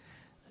Yeah.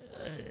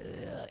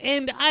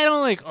 And I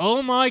don't like,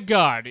 oh my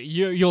God,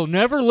 you'll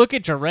never look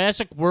at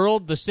Jurassic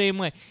World the same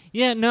way.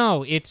 Yeah,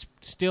 no, it's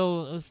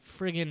still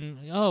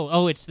friggin',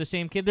 oh, it's the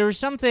same kid. There was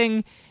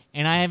something,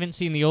 and I haven't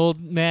seen the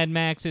old Mad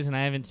Maxes, and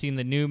I haven't seen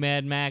the new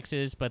Mad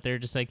Maxes, but they're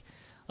just like,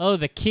 oh,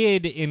 the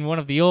kid in one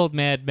of the old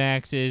Mad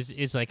Maxes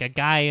is like a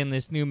guy in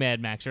this new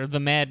Mad Max, or the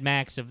Mad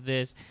Max of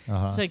this.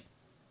 Uh-huh. It's like,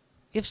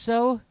 if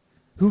so,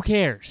 who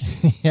cares?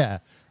 Yeah.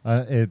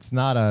 It's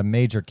not a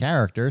major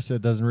character, so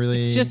it doesn't really...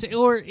 It's just,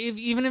 or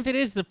even if it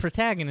is the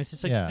protagonist,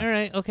 it's like, Yeah. all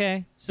right,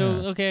 okay. So,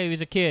 okay, he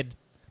was a kid,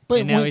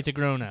 But and now when- he's a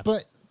grown-up.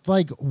 But,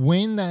 like,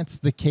 when that's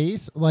the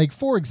case, like,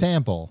 for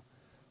example...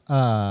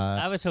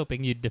 I was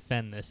hoping you'd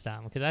defend this,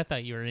 Tom, because I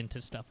thought you were into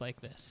stuff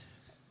like this.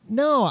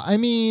 No, I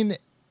mean,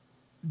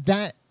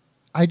 that...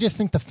 I just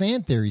think the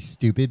fan theory's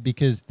stupid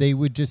because they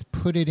would just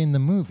put it in the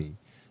movie.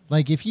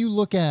 Like, if you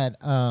look at...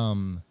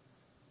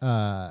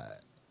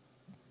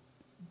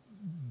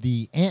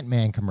 the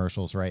Ant-Man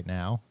commercials right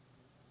now,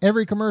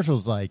 every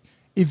commercial's like,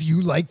 if you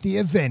like the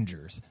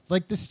Avengers.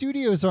 Like, the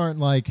studios aren't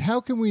like,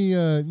 how can we,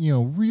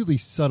 really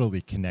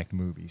subtly connect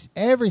movies?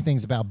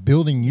 Everything's about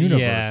building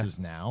universes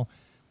now.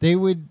 They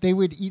would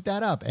eat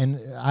that up.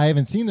 And I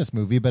haven't seen this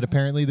movie, but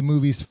apparently the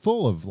movie's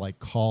full of, like,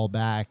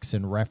 callbacks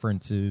and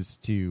references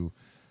to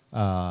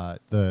at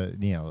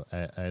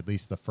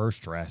least the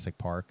first Jurassic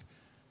Park.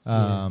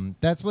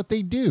 That's what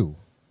they do.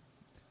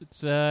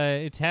 It's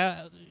how...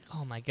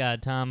 Oh, my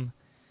God, Tom.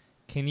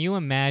 Can you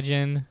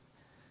imagine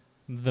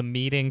the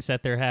meetings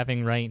that they're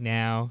having right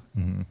now?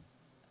 Mm-hmm.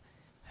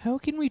 How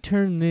can we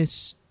turn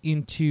this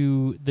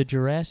into the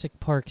Jurassic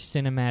Park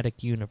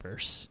cinematic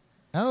universe?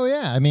 Oh,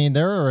 yeah. I mean,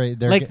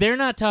 they're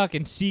not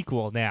talking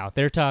sequel now.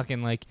 They're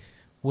talking like,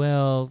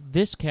 well,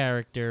 this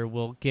character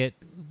will get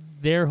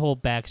their whole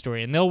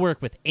backstory, and they'll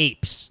work with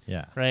apes.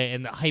 Yeah. Right?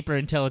 And the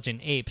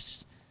hyper-intelligent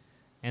apes.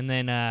 And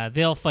then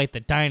they'll fight the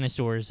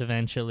dinosaurs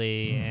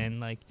eventually, and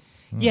like...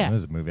 Yeah. This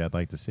is a movie I'd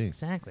like to see.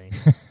 Exactly.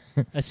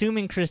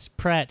 Assuming Chris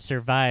Pratt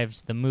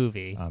survives the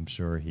movie. I'm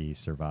sure he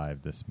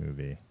survived this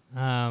movie.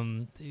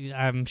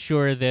 I'm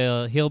sure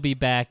he'll be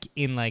back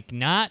in like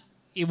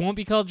it won't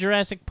be called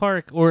Jurassic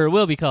Park, or it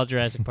will be called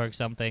Jurassic Park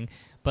something,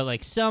 but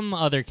like some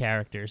other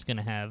character is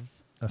gonna have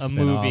a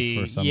movie,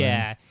 or something.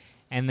 yeah,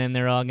 and then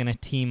they're all gonna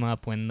team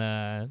up when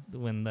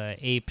the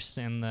apes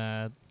and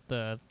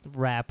the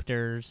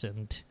raptors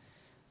and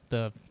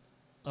the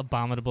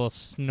abominable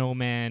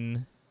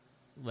snowman.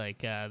 Like,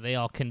 they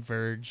all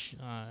converge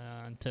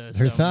to...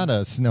 There's not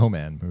a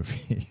snowman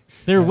movie.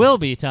 There will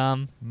be,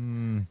 Tom.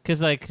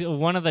 Because, like,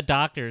 one of the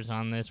doctors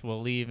on this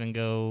will leave and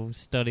go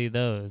study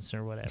those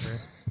or whatever.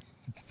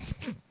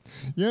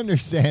 You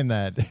understand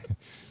that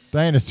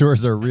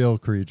dinosaurs are real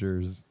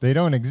creatures. They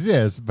don't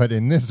exist, but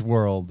in this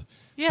world,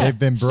 they've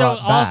been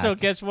brought back. Also,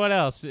 guess what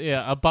else?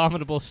 Yeah,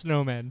 abominable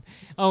snowmen.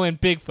 Oh, and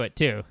Bigfoot,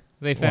 too.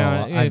 They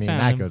found... Well,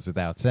 that him. goes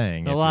without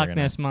saying. The Loch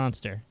Ness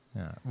Monster.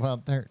 Yeah.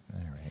 Well, they're... All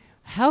right.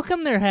 How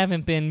come there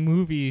haven't been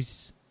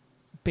movies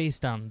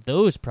based on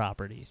those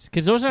properties?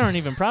 Because those aren't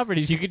even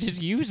properties. You could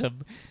just use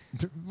them.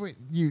 Wait,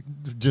 you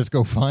just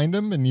go find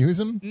them and use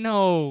them?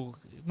 No,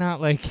 not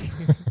like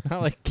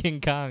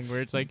King Kong, where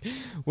it's like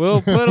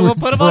we'll put them on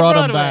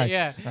Broadway. Back.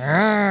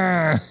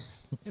 Yeah.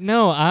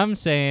 No, I'm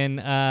saying,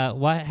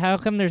 why? How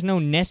come there's no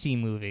Nessie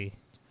movie?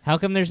 How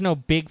come there's no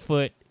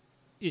Bigfoot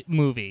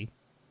movie?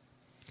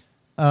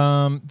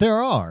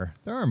 There are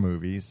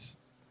movies,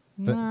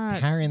 but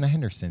Harry and the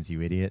Hendersons,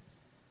 you idiot.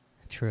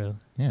 True.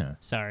 Yeah.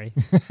 Sorry.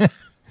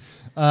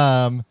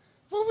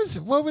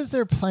 What was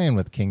their plan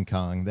with King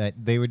Kong? That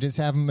they would just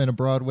have him in a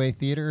Broadway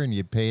theater and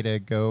you'd pay to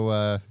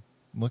go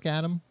look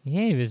at him?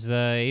 Yeah, he was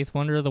the eighth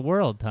wonder of the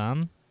world,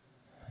 Tom.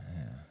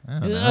 I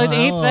don't know. An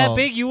ape that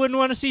big you wouldn't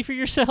want to see for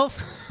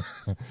yourself?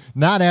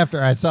 Not after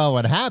I saw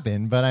what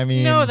happened, but I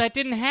mean... No, that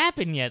didn't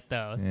happen yet,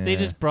 though. Yeah. They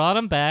just brought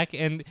him back,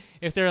 and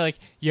if they're like,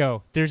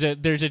 yo, there's a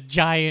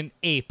giant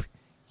ape.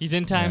 He's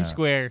in Times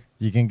Square.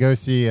 You can go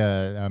see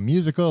a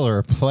musical or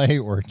a play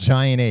or a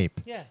giant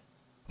ape. Yeah.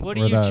 What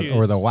do you choose?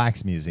 Or the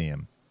Wax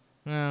Museum.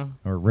 Well,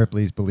 or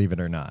Ripley's Believe It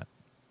or Not.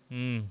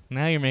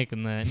 Now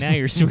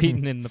you're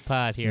sweetening the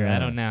pot here. Yeah. I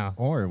don't know.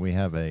 Or we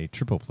have a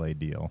triple play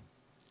deal.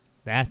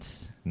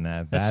 That's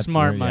that's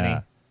smart money.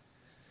 Yeah.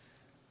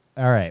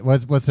 All right,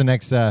 what's the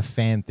next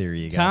fan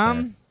theory you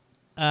got,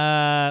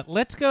 Tom?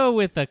 Let's go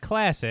with a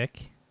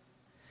classic,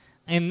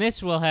 and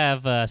this will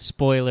have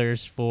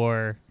spoilers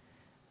for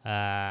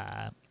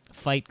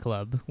Fight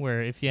Club.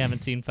 Where if you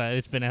haven't seen Fight,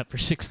 it's been out for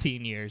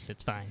 16 years.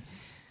 It's fine.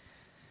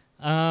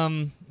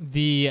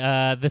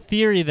 The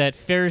theory that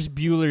Ferris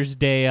Bueller's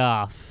Day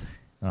Off.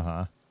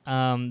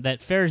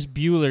 That Ferris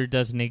Bueller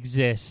doesn't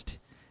exist.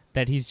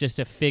 That he's just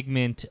a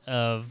figment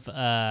of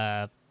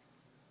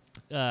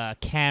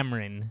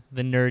Cameron,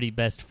 the nerdy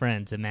best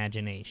friend's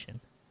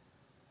imagination.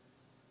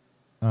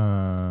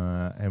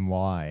 And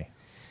why?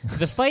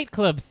 The Fight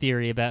Club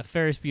theory about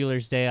Ferris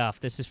Bueller's Day Off,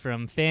 this is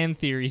from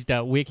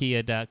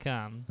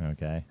fantheories.wikia.com.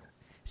 Okay.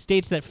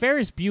 States that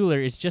Ferris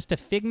Bueller is just a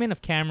figment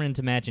of Cameron's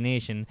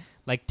imagination,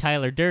 like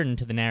Tyler Durden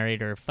to the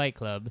narrator of Fight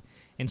Club,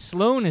 and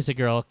Sloane is a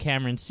girl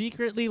Cameron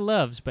secretly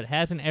loves but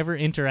hasn't ever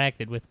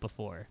interacted with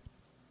before.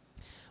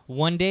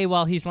 One day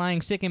while he's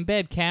lying sick in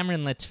bed,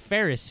 Cameron lets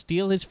Ferris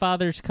steal his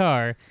father's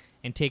car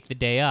and take the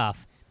day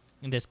off.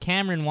 And as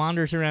Cameron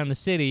wanders around the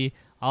city,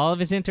 all of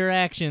his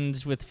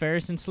interactions with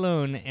Ferris and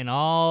Sloane and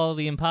all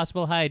the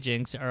impossible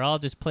hijinks are all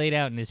just played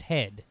out in his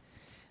head.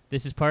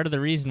 This is part of the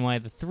reason why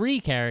the three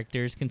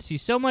characters can see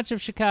so much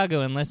of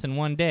Chicago in less than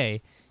one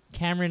day.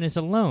 Cameron is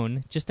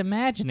alone, just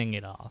imagining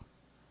it all.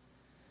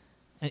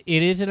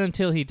 It isn't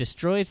until he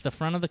destroys the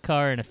front of the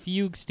car in a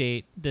fugue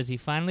state does he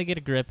finally get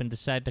a grip and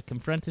decide to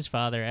confront his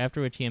father,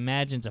 after which he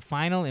imagines a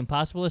final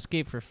impossible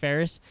escape for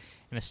Ferris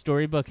and a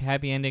storybook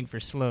happy ending for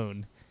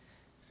Sloane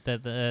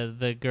that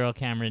the girl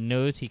Cameron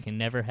knows he can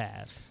never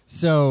have.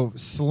 So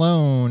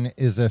Sloane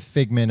is a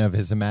figment of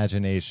his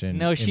imagination.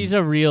 No, she's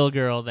a real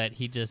girl that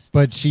he just...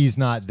 But she's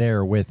not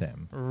there with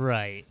him.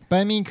 Right. But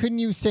I mean, couldn't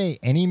you say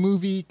any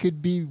movie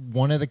could be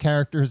one of the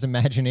characters'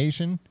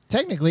 imagination?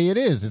 Technically it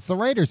is. It's the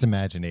writer's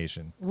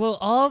imagination.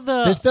 Well,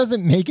 This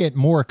doesn't make it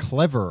more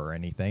clever or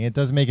anything. It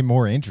does make it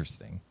more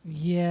interesting.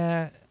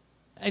 Yeah.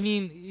 I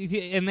mean,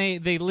 and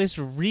they list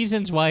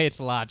reasons why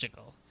it's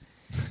logical.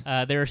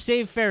 There are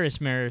Save Ferris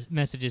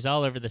messages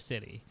all over the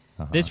city.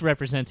 This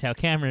represents how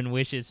Cameron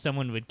wishes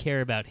someone would care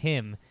about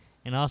him,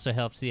 and also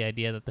helps the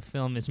idea that the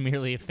film is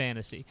merely a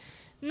fantasy.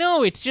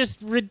 No, it's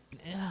just...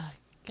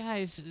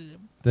 guys...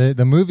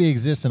 The movie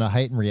exists in a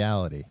heightened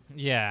reality.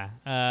 Yeah.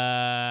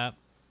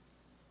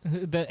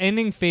 The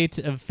ending fates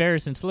of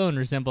Ferris and Sloane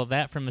resemble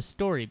that from a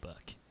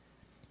storybook.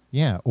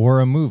 Yeah,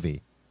 or a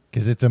movie,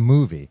 because it's a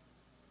movie.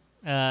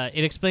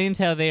 It explains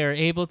how they are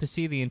able to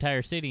see the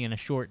entire city in a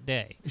short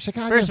day.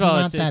 Chicago's First of all,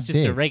 not it's just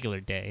big. a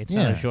regular day. It's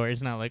not a short.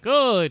 It's not like,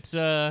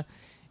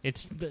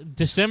 it's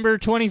December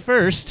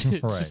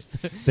 21st. Right.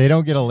 They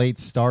don't get a late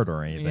start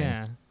or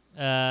anything.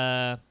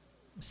 Yeah.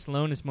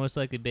 Sloane is most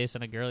likely based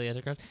on a girl he has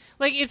a crush.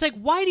 Like, it's like,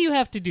 why do you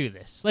have to do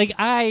this? Like,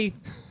 I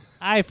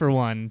for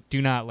one do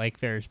not like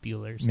Ferris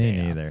Bueller's Day Off.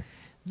 Me neither.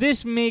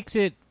 This makes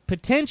it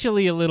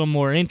potentially a little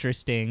more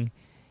interesting.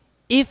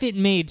 If it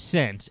made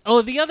sense.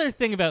 Oh, the other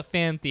thing about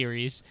fan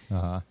theories,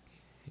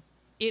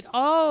 they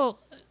all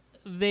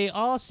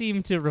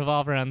seem to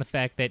revolve around the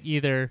fact that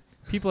either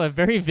people have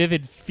very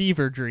vivid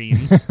fever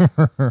dreams,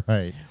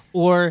 right,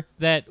 or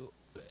that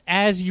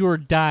as you're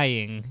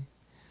dying,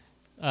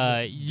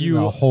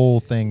 the whole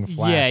thing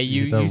flashes. Yeah,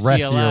 the you rest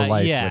see a of your lot,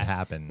 life would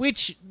happen,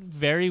 which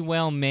very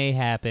well may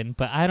happen,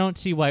 but I don't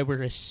see why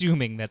we're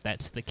assuming that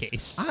that's the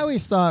case. I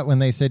always thought when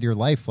they said your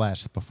life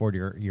flashed before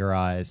your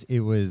eyes, it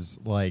was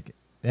like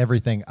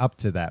everything up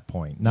to that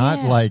point, not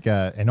like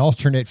an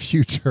alternate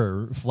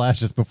future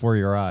flashes before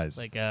your eyes.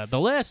 Like the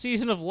last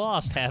season of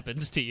Lost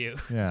happens to you.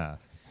 Yeah.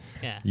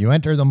 Yeah. You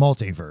enter the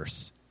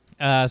multiverse.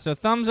 So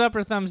thumbs up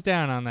or thumbs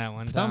down on that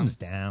one, Tom? Thumbs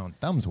down.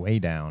 Thumbs way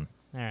down.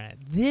 All right.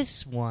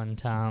 This one,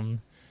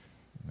 Tom,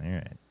 all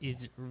right,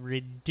 is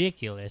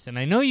ridiculous. And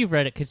I know you've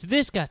read it because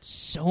this got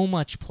so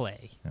much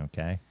play.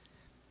 Okay.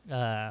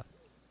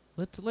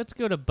 Let's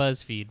go to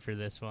BuzzFeed for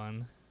this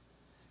one.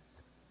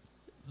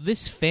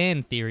 This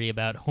fan theory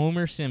about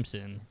Homer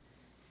Simpson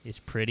is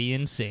pretty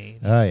insane.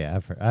 Oh yeah,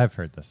 I've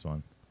heard this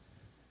one.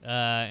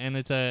 And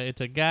it's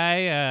a guy,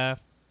 a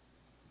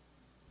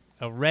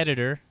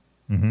Redditor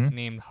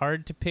named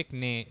Hard to Pick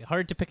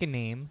a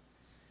Name.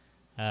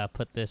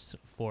 Put this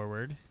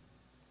forward.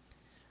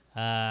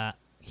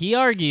 He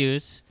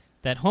argues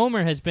that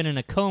Homer has been in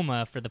a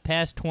coma for the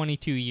past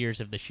 22 years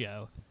of the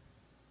show,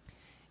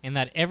 and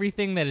that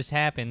everything that has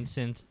happened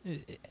since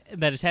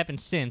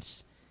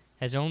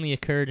has only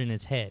occurred in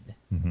his head.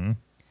 Mm-hmm.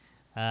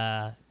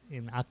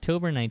 In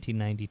October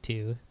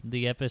 1992,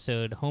 the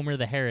episode Homer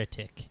the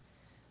Heretic,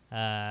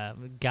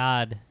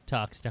 God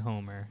talks to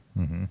Homer.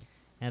 Mm-hmm.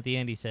 At the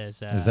end, he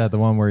says... is that the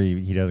one where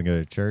he doesn't go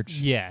to church?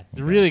 Yeah,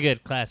 it's a really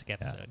good classic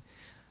episode.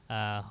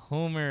 Yeah.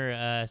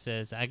 Homer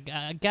says,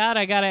 God,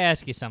 I got to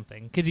ask you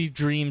something, because he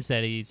dreams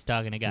that he's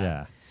talking to God.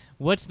 Yeah.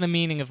 What's the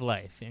meaning of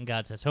life? And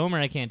God says, Homer,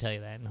 I can't tell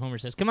you that. And Homer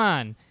says, come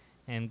on.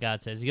 And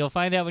God says, you'll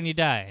find out when you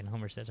die. And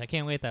Homer says, I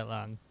can't wait that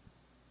long.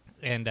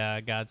 And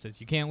God says,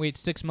 you can't wait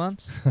 6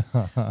 months?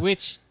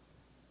 Which,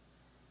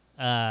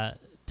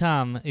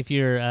 Tom, if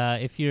you're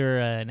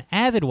an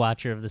avid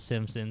watcher of The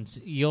Simpsons,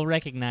 you'll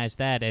recognize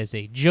that as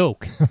a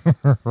joke.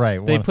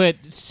 Right. They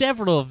put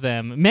several of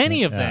them,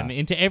 many of them,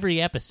 into every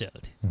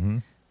episode.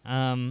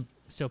 Mm-hmm.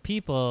 So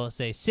people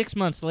say 6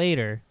 months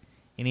later,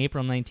 in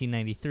April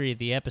 1993,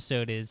 the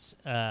episode is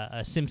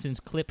a Simpsons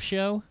clip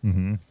show.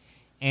 Mm-hmm.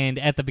 And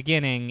at the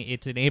beginning,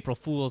 it's an April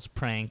Fool's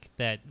prank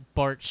that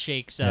Bart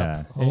shakes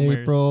up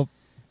Homer. April.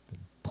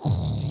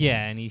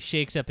 Yeah, and he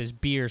shakes up his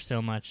beer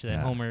so much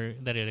that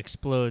that it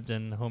explodes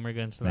and Homer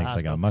goes to the hospital.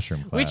 Makes like a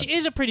mushroom cloud. Which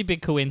is a pretty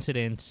big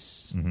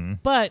coincidence, mm-hmm.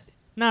 but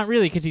not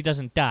really because he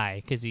doesn't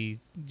die, because he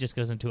just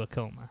goes into a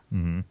coma.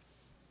 Mm-hmm.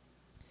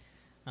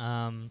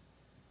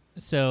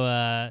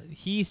 So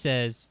he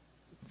says,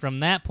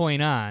 from that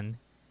point on,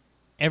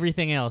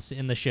 everything else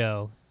in the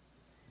show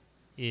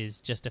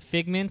is just a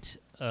figment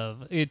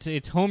of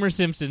it's Homer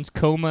Simpson's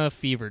coma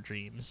fever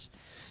dreams.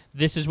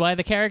 This is why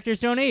the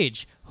characters don't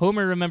age.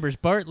 Homer remembers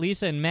Bart,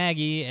 Lisa, and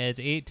Maggie as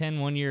 8,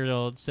 10, 1 year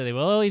olds, so they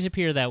will always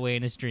appear that way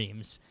in his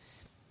dreams.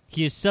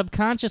 He is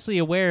subconsciously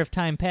aware of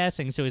time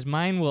passing, so his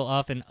mind will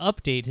often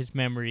update his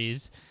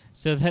memories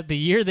so that the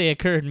year they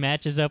occurred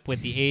matches up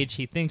with the age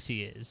he thinks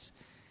he is.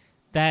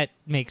 That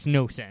makes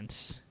no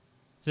sense.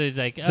 So he's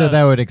like, so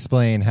that would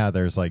explain how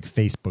there's like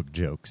Facebook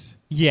jokes.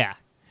 Yeah.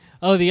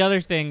 Oh, the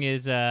other thing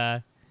is,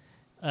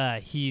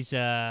 he's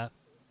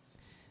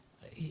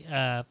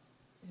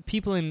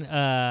people in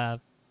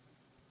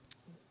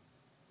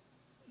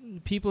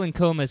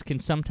comas can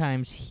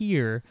sometimes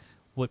hear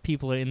what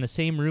people in the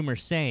same room are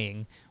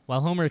saying.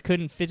 While Homer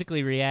couldn't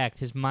physically react,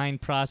 his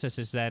mind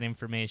processes that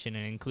information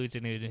and includes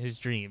it in his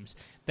dreams.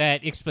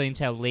 That explains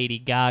how Lady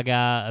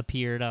Gaga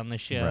appeared on the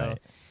show.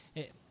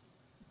 Right.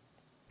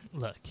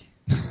 Look.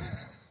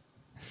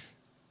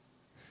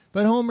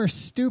 But Homer's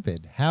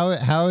stupid. How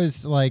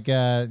is like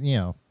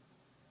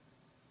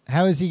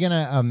how is he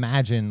gonna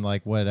imagine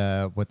like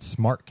what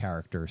smart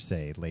characters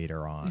say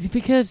later on?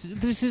 Because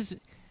this is,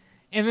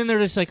 and then they're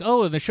just like,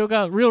 oh, the show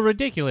got real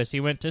ridiculous.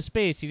 He went to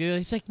space.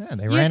 He's like,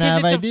 they ran out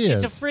of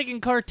ideas. It's a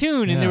friggin'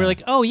 cartoon, and they were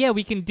like, oh yeah,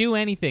 we can do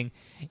anything.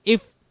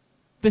 If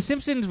The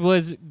Simpsons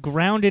was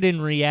grounded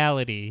in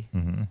reality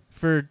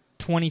for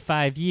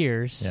 25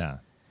 years, then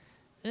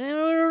we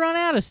would have run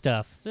out of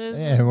stuff.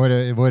 Yeah, it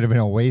would have been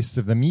a waste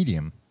of the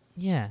medium.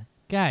 Yeah,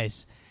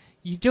 guys,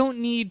 you don't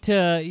need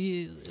to.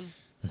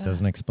 It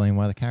doesn't explain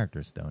why the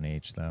characters don't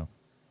age, though.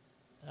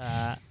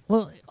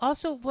 Well,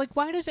 also, like,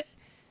 why does it...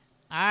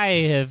 I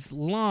have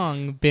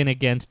long been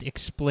against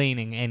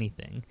explaining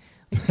anything.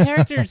 Like,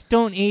 characters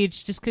don't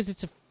age just because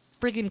it's a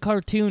friggin'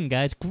 cartoon,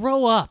 guys.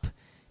 Grow up.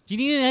 Do you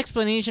need an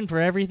explanation for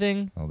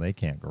everything? Well, they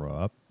can't grow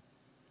up.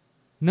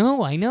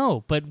 No, I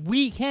know, but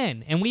we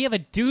can, and we have a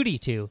duty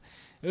to.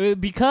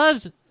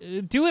 Because,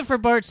 do it for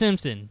Bart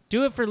Simpson.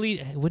 Do it for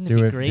Lee. Wouldn't it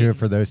be great? Do it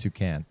for those who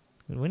can.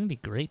 Wouldn't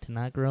it be great to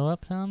not grow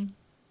up, Tom?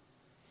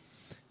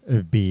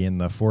 It'd be in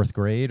the 4th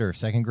grade or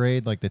 2nd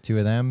grade, like the two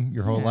of them,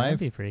 your whole life. That'd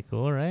be pretty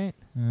cool, right?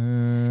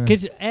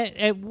 Because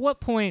at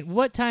what point,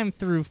 what time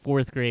through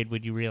 4th grade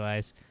would you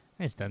realize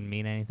this doesn't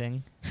mean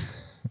anything?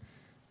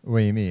 What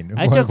do you mean?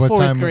 I took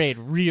 4th grade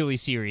really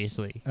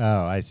seriously.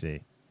 Oh, I see.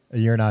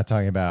 You're not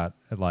talking about,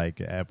 like,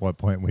 at what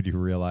point would you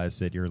realize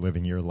that you're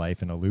living your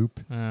life in a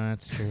loop?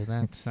 That's true.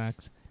 That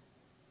sucks.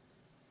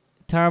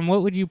 Tom,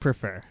 what would you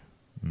prefer?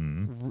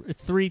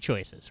 3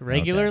 choices.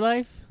 Regular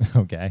life?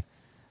 Okay.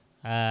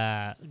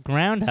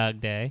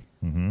 Groundhog Day.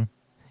 Mm-hmm.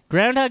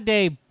 Groundhog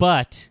Day,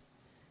 but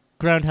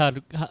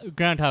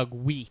Groundhog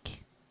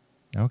Week.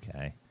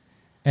 Okay.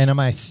 And am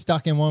I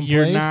stuck in one place?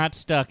 You're not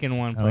stuck in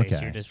one place.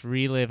 Okay. You're just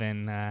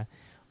reliving.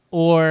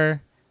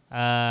 Or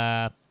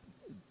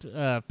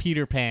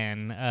Peter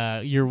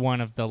Pan, you're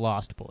one of the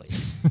Lost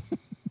Boys.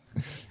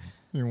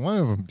 One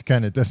of them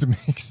kind of doesn't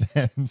make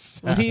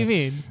sense. What do you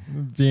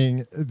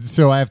mean?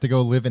 So I have to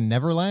go live in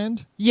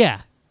Neverland?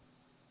 Yeah.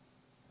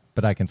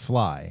 But I can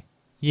fly.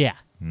 Yeah.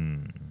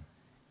 And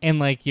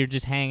like you're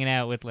just hanging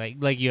out with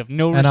like you have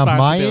no and responsibilities. I'm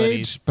my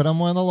age, but I'm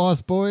one of the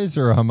Lost Boys,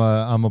 or I'm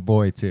a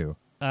boy too.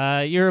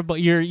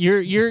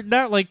 You're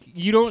not like,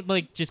 you don't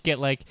like just get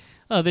like,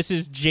 oh, this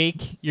is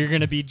Jake. You're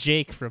going to be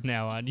Jake from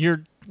now on.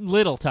 You're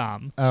little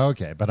Tom. Oh,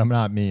 okay, but I'm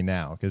not me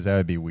now, because that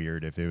would be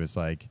weird if it was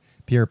like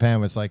Peter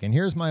Pan was like, and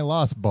here's my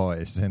lost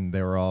boys, and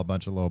they were all a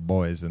bunch of little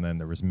boys, and then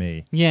there was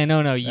me. Yeah,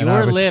 no,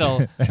 you're little,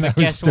 and but I was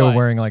guess still what?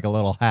 wearing like a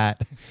little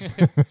hat.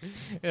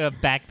 A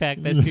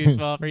backpack that's too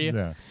small for you.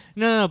 Yeah.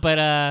 No,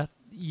 but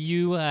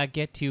you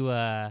get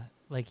to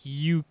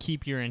you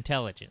keep your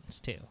intelligence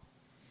too.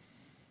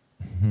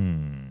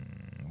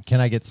 Can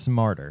I get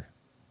smarter?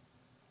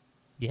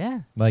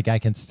 Yeah. Like I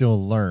can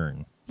still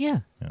learn. Yeah.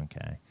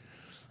 Okay.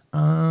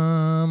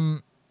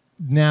 Now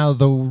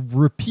the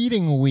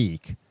repeating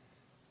week.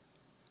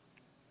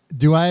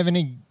 Do I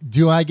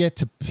get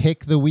to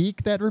pick the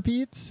week that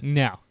repeats?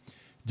 No.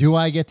 Do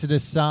I get to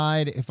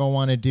decide if I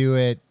want to do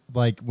it,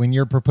 like when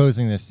you're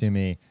proposing this to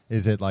me,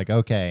 is it like,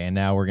 okay, and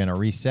now we're going to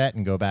reset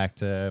and go back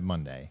to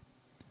Monday?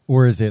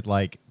 Or is it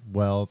like,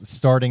 well,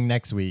 starting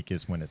next week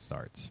is when it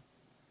starts?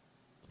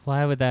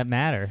 Why would that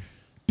matter?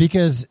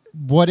 Because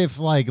what if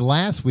like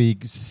last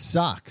week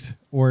sucked,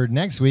 or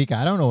next week,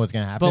 I don't know what's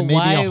going to happen. But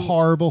Maybe a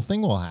horrible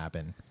thing will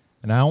happen,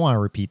 and I don't want to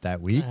repeat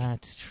that week.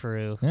 That's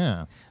true.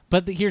 Yeah.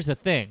 But here's the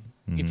thing.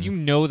 If you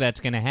know that's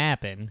going to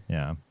happen,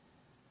 Yeah.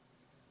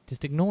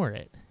 just ignore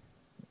it.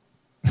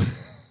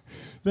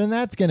 Then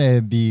that's going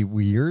to be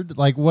weird.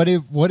 Like what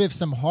if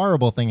some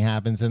horrible thing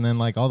happens and then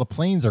like all the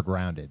planes are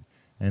grounded?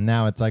 And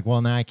now it's like,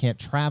 well, now I can't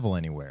travel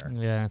anywhere.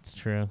 Yeah, that's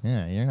true.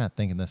 Yeah, you're not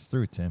thinking this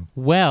through, Tim.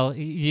 Well,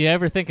 you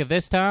ever think of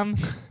this, Tom?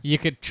 You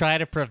could try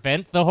to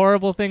prevent the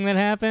horrible thing that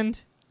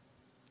happened.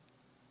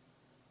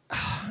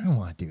 I don't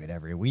want to do it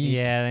every week.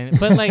 Yeah,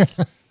 but like,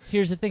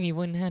 here's the thing. You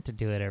wouldn't have to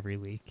do it every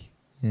week.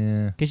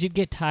 Yeah. Because you'd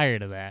get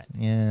tired of that.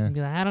 Yeah. You'd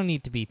be like, I don't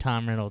need to be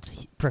Tom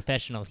Reynolds'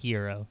 professional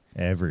hero.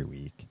 Every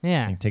week.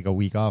 Yeah. You can take a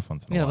week off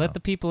once in a while. Let the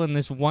people in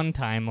this one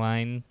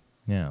timeline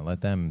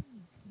let them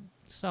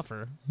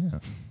suffer. Yeah,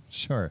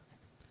 sure.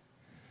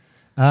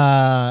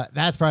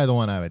 That's probably the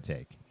one I would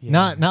take.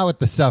 Yeah. Not with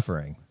the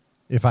suffering,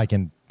 if I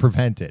can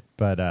prevent it,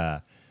 but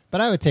I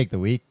would take the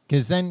week,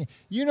 because then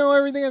you know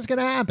everything that's going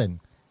to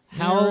happen.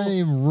 How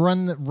really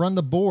run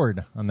the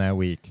board on that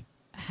week?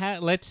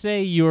 Let's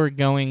say you're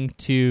going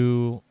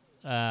to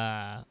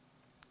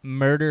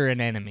murder an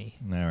enemy.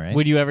 All right.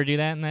 Would you ever do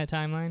that in that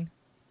timeline?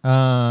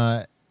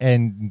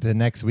 And the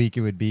next week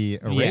it would be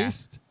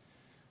erased.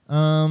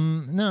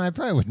 No, I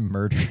probably wouldn't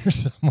murder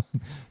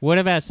someone. What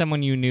about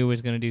someone you knew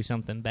was going to do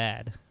something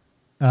bad?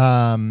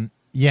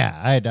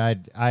 Yeah,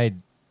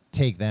 I'd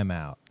take them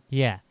out.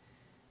 Yeah.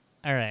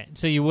 All right.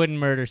 So you wouldn't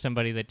murder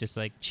somebody that just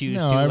like chews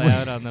No, too I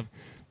loud on the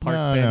park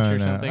bench or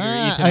something,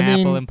 or eats an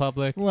apple in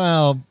public.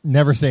 Well,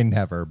 never say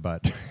never,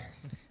 but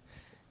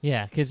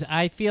yeah, because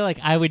I feel like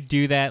I would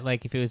do that,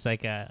 like if it was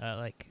like a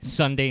like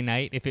Sunday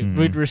night, if it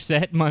would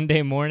reset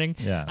Monday morning.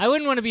 Yeah, I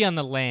wouldn't want to be on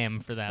the lam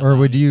for that. Or long.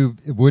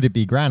 would it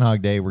be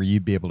Groundhog Day where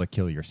you'd be able to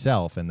kill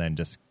yourself and then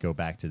just go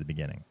back to the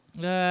beginning?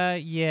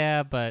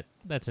 Yeah, but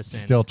that's a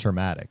sin. Still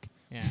traumatic.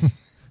 Yeah.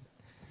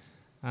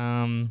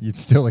 You'd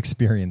still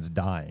experience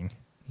dying.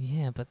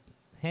 Yeah, but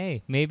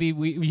hey, maybe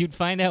you'd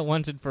find out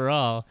once and for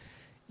all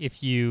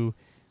if you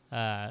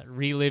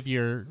relive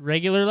your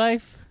regular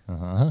life,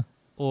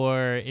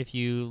 or if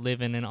you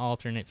live in an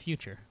alternate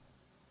future.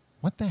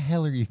 What the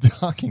hell are you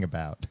talking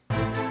about?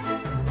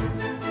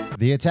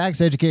 The attacks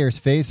educators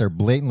face are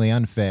blatantly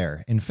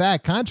unfair. In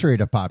fact, contrary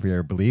to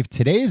popular belief,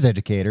 today's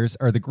educators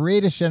are the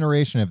greatest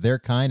generation of their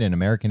kind in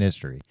American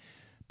history.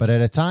 But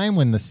at a time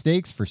when the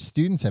stakes for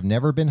students have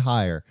never been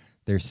higher,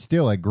 there's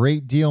still a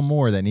great deal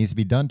more that needs to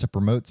be done to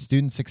promote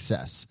student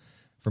success.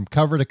 From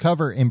Cover to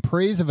Cover, in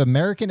praise of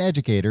American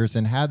educators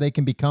and how they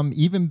can become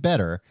even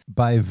better,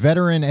 by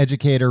veteran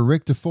educator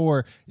Rick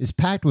DeFore, is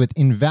packed with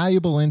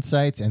invaluable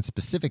insights and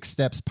specific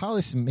steps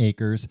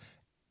policymakers,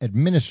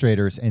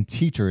 administrators, and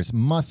teachers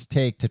must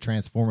take to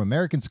transform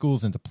American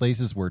schools into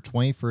places where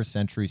 21st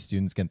century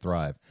students can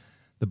thrive.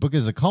 The book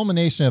is a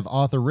culmination of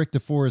author Rick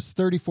DeFore's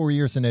 34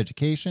 years in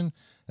education.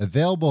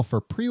 Available for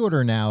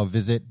pre-order now.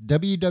 Visit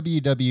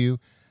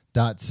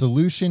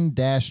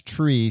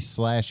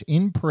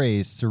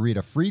www.solution-tree/inpraise to read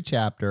a free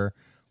chapter,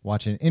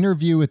 watch an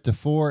interview with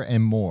DeFore,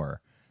 and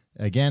more.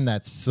 Again,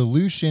 that's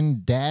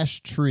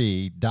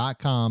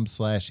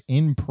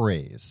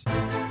solution-tree.com/inpraise.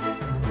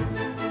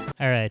 All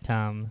right,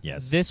 Tom.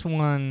 Yes. This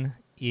one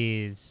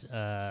is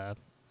a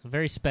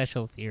very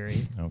special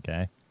theory.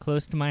 Okay.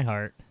 Close to my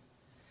heart.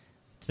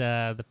 It's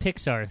the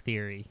Pixar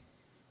theory.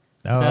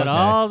 It's Oh, about okay.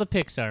 all the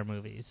Pixar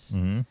movies.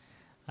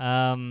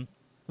 Mm-hmm.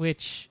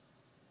 Which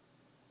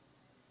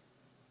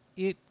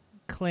it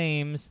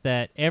claims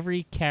that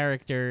every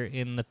character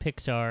in every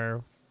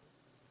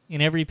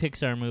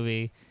Pixar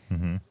movie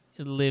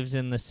lives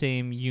in the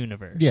same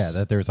universe. Yeah,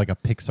 that there's like a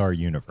Pixar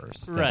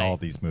universe that Right. all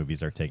these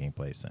movies are taking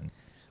place in.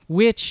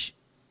 Which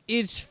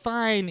is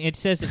fine. It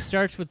says it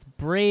starts with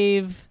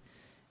Brave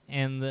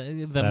and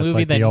the That's movie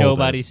like that the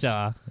nobody oldest.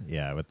 saw.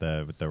 Yeah, with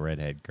the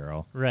redhead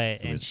girl. Right,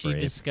 who and was she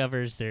brave.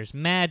 discovers there's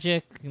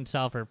magic, can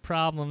solve her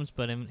problems,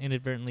 but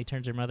inadvertently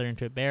turns her mother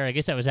into a bear. I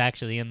guess that was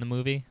actually in the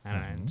movie. I don't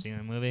know, I haven't seen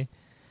the movie.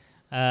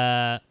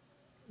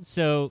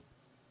 So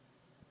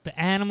the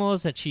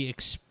animals that she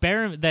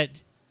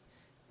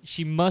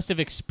must have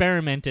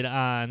experimented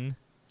on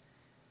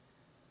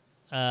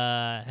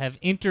have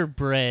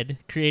interbred,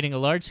 creating a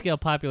large-scale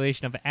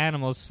population of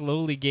animals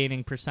slowly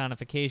gaining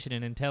personification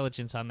and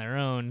intelligence on their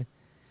own.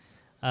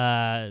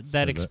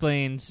 That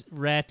explains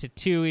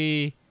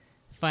Ratatouille,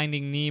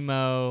 Finding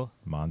Nemo,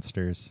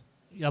 Monsters,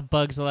 A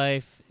Bug's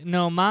Life.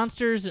 No,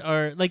 monsters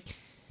are like...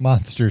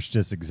 Monsters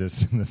just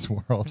exist in this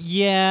world.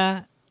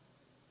 Yeah.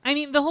 I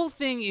mean, the whole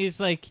thing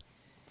is like,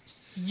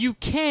 you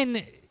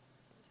can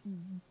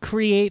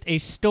create a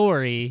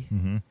story.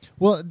 Mm-hmm.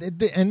 Well,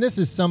 and this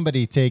is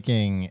somebody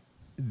taking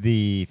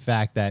the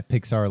fact that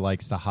Pixar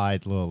likes to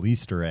hide little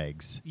Easter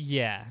eggs.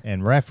 Yeah.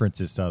 And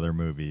references to other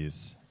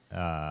movies.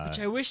 Which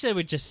I wish they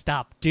would just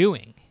stop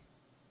doing.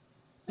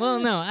 Well,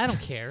 no, I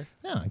don't care.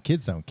 No,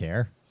 kids don't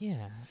care.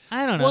 Yeah.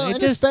 I don't know. Well,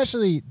 and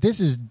especially,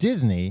 this is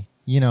Disney,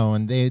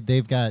 and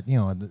they've got,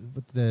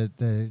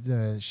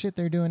 the shit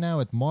they're doing now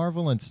with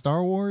Marvel and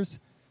Star Wars.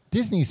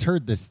 Disney's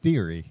heard this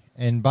theory.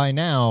 And by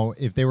now,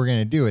 if they were going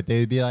to do it, they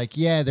would be like,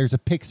 yeah, there's a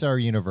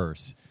Pixar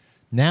universe.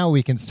 Now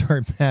we can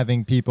start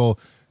having people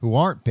who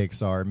aren't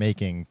Pixar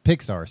making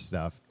Pixar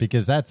stuff,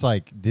 because that's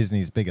like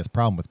Disney's biggest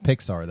problem with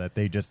Pixar, that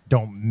they just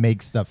don't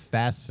make stuff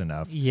fast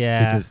enough.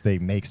 Yeah. Because they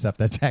make stuff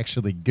that's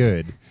actually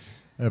good.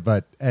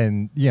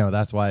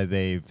 That's why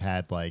they've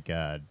had like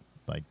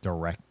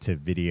direct to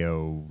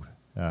video,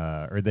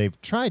 or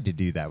they've tried to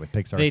do that with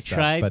Pixar They stuff.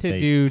 tried to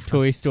do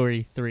Toy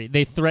Story 3.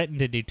 They threatened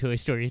to do Toy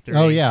Story 3.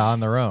 Oh, yeah,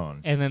 on their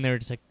own. And then they were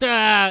just like,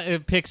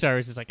 and Pixar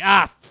was just like,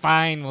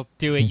 fine, we'll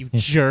do it, you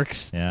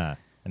jerks. Yeah.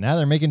 And now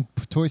they're making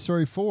Toy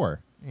Story 4.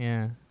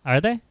 Yeah.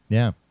 Are they?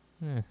 Yeah.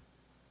 You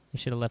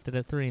should have left it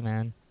at 3,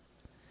 man.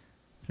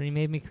 3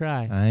 made me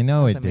cry. I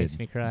know it that did. Makes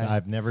me cry.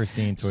 I've never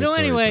seen Toy Story 3. So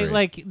anyway,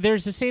 like,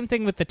 there's the same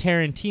thing with the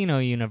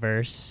Tarantino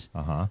universe,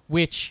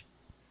 which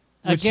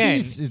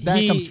again,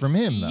 that comes from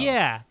him, though.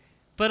 Yeah,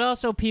 but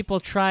also people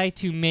try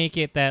to make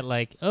it that,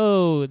 like,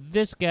 oh,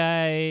 this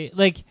guy,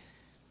 like,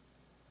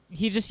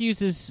 he just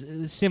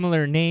uses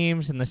similar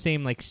names and the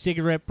same, like,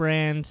 cigarette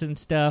brands and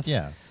stuff.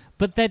 Yeah.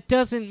 But that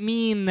doesn't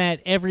mean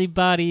that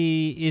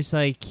everybody is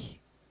like...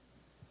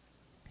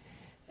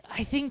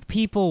 I think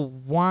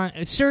people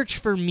search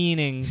for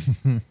meaning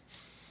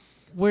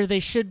where they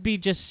should be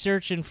just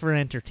searching for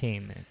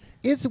entertainment.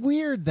 It's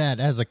weird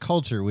that as a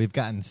culture we've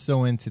gotten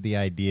so into the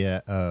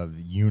idea of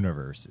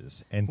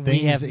universes and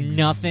things. We have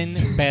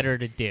nothing better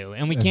to do,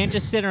 and we can't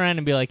just sit around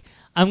and be like,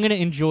 "I'm going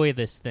to enjoy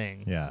this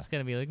thing." Yeah, it's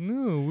going to be like,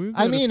 no. We've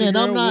I mean, and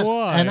I'm not,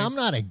 why. and I'm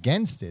not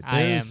against it.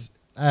 I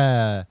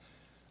am.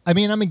 I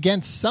mean, I'm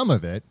against some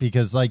of it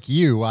because, like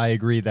you, I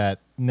agree that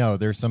no,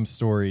 there's some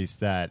stories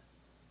that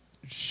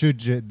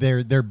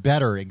they're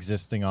better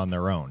existing on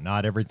their own.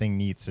 Not everything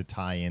needs to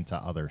tie into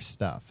other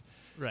stuff.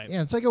 Right.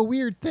 Yeah, it's like a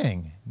weird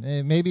thing.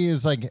 Maybe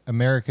it's like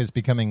America's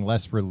becoming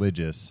less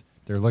religious.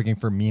 They're looking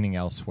for meaning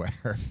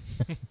elsewhere.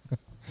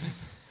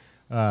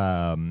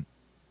 I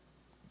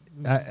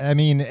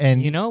mean,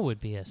 and it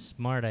would be a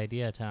smart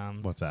idea,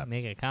 Tom. What's that?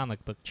 Make a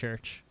comic book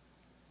church.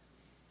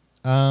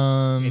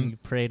 And you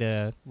pray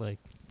to like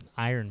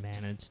Iron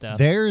Man and stuff.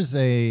 There's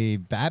a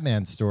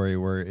Batman story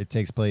where it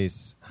takes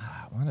place,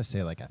 I want to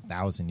say like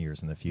 1,000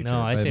 years in the future. No,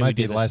 I say it might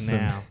we be do less this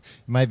than now.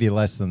 it might be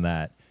less than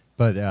that.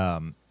 But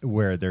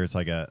where there's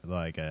like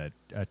a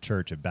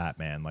church of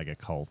Batman, like a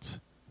cult.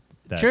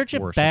 That Church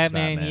of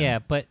Batman, yeah,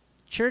 but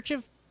Church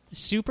of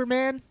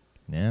Superman?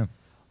 Yeah.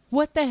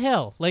 What the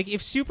hell? Like,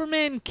 if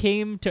Superman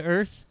came to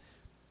Earth,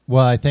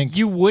 well, I think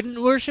you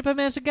wouldn't worship him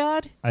as a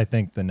god? I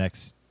think the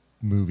next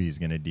movie is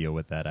going to deal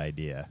with that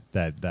idea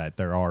that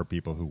there are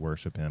people who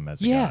worship him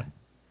as a god.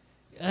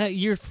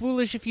 You're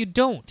foolish if you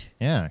don't.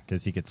 Yeah,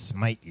 because he could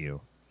smite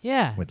you.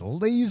 Yeah. With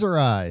laser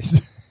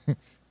eyes.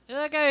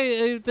 That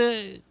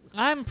guy,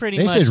 I'm pretty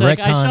They much should like,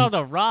 I retcon- saw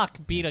The Rock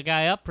beat a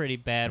guy up pretty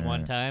bad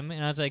one time,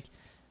 and I was like,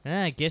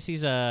 I guess he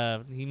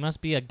must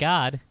be a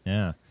god.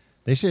 Yeah.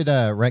 They should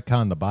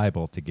retcon the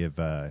Bible to give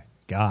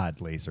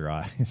God laser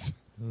eyes.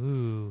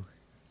 Ooh.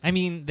 I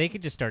mean, they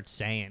could just start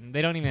saying.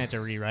 They don't even have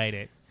to rewrite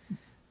it.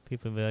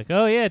 People would be like,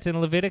 oh, yeah, it's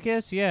in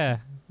Leviticus? Yeah.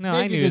 No,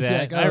 I knew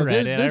that. Like, I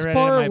read it. This I read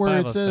part it in my where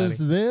Bible it says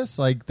study. this,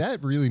 like,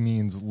 that really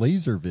means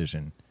laser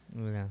vision.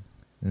 Yeah.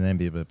 And then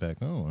people are like,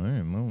 oh, all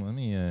right, well, let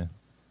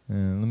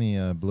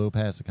me blow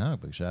past the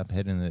comic book shop,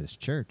 head into this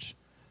church.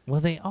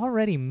 Well, they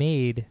already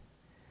made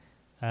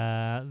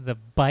the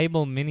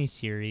Bible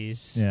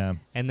miniseries. Yeah.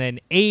 And then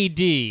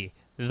AD,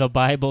 the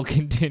Bible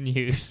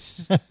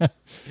continues.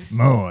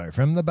 More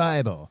from the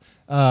Bible.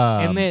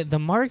 And the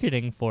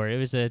marketing for it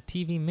was a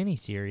TV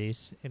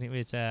miniseries, and it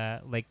was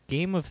like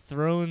Game of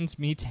Thrones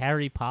meets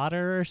Harry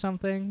Potter or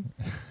something.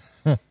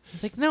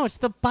 It's like, no, it's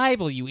the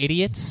Bible, you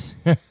idiots.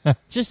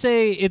 Just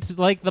say it's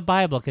like the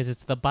Bible because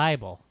it's the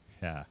Bible.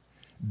 Yeah.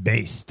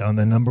 Based on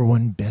the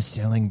 #1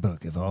 best-selling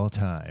book of all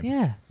time.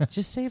 Yeah,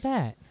 just say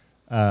that.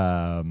 It's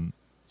a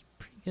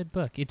pretty good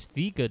book. It's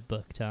the good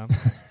book, Tom.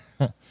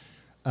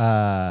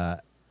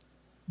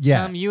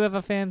 Yeah. Tom, you have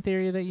a fan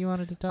theory that you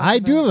wanted to talk about? I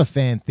do have a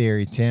fan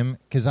theory, Tim,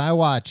 because I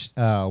watched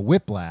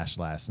Whiplash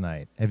last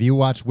night. Have you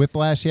watched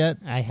Whiplash yet?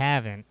 I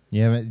haven't.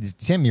 Yeah,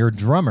 Tim, you're a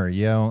drummer.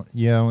 You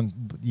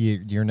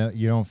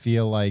don't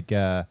feel like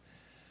I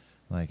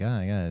got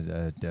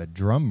a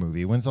drum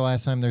movie. When's the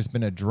last time there's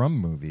been a drum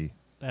movie?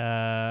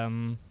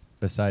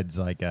 Besides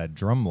like a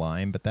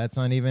Drumline, but that's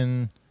not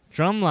even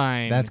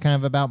Drumline. That's kind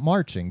of about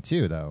marching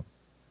too, though.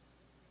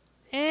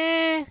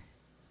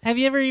 Have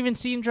you ever even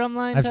seen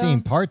Drumline? I've Tom?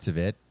 seen parts of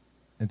it.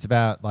 It's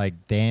about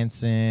like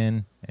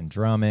dancing and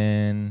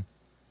drumming.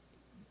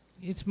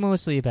 It's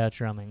mostly about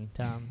drumming,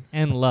 Tom,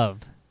 and love.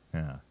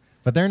 Yeah,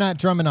 but they're not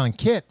drumming on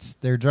kits.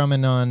 They're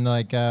drumming on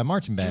like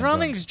marching band.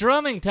 Drumming's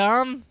drumming,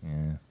 Tom.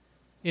 Yeah.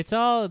 It's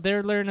all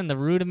they're learning the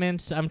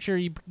rudiments. I'm sure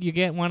you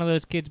get one of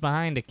those kids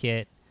behind a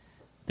kit.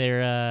 They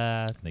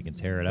can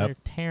tear it up. They're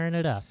tearing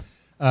it up.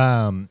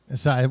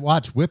 So I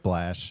watched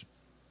Whiplash,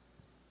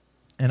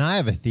 and I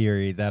have a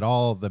theory that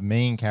all the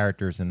main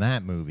characters in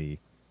that movie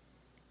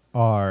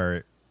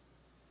are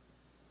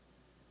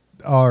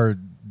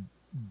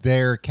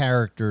their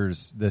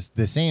characters.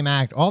 The same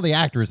act. All the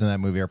actors in that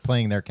movie are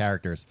playing their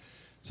characters.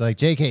 So like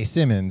J.K.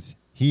 Simmons,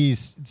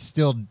 he's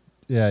still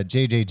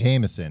J.J.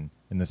 Jameson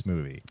in this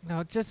movie.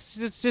 No, just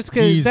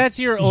because that's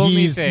your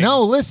only thing.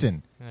 No,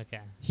 listen.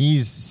 Okay.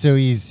 He's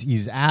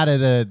out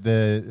of the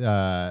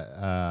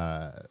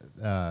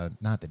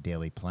not the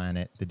Daily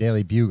Planet, the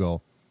Daily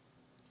Bugle.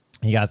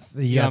 You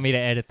want me to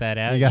edit that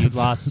out? You've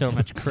lost so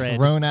much cred.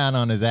 Thrown out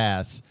on his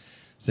ass,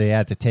 so he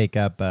had to take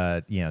up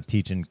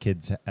teaching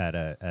kids at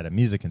a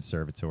music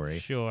conservatory.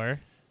 Sure.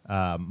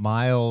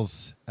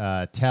 Miles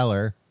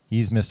Teller,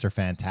 he's Mr.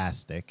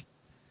 Fantastic.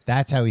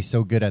 That's how he's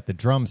so good at the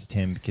drums,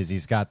 Tim, because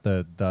he's got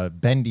the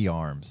bendy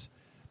arms,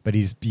 but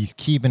he's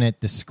keeping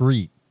it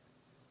discreet.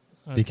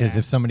 Okay. Because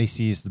if somebody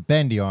sees the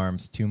bendy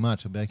arms too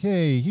much, they'll be like,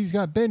 hey, he's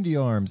got bendy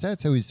arms.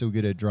 That's how he's so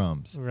good at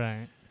drums.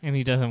 Right. And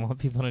he doesn't want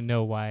people to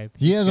know why.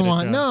 He doesn't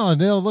want, no,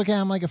 they'll look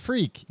at him like a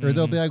freak. Or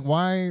they'll be like,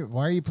 why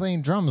are you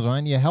playing drums? Why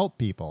don't you help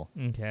people?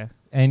 Okay.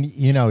 And,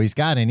 he's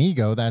got an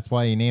ego. That's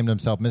why he named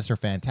himself Mr.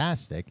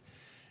 Fantastic.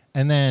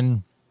 And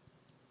then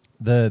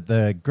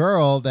the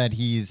girl that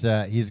he's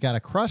got a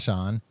crush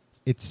on,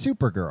 it's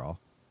Supergirl.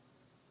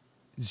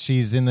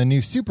 She's in the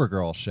new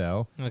Supergirl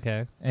show.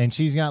 Okay. And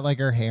she's got like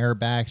her hair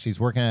back.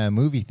 She's working at a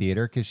movie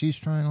theater because she's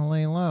trying to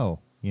lay low.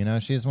 She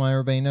doesn't want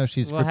everybody to know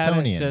she's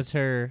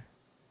Kryptonian.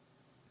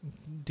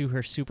 Do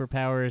her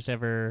superpowers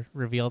ever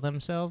reveal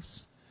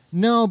themselves?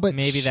 No, but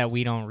maybe that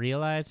we don't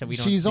realize, that we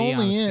don't see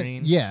on the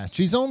screen. Yeah,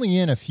 she's only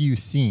in a few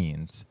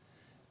scenes.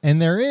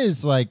 And there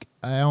is like,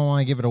 I don't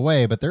want to give it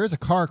away, but there is a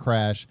car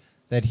crash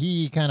that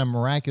he kind of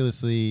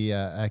miraculously,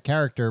 a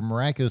character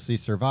miraculously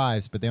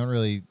survives, but they don't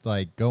really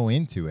like go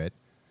into it.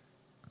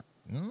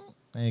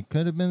 It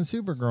could have been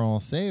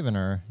Supergirl saving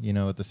her,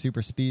 with the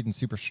super speed and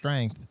super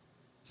strength,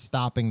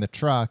 stopping the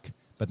truck,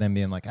 but then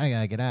being like, I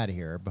gotta get out of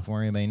here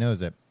before anybody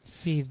knows it.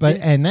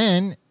 And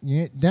then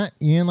you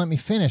didn't let me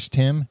finish,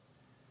 Tim,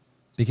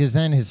 because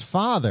then his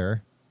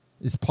father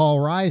is Paul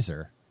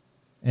Reiser.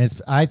 And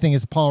I think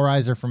it's Paul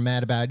Reiser from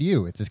Mad About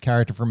You. It's his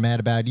character from Mad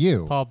About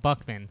You. Paul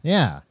Buckman.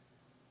 Yeah.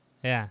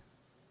 Yeah.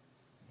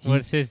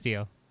 What's his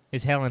deal?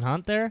 Is Helen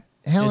Hunt there?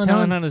 Is Helen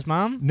Hunt his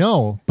mom?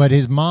 No, but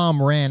his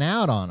mom ran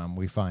out on him,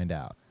 we find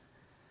out.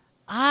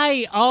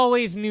 I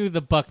always knew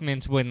the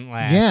Buckmans wouldn't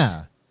last.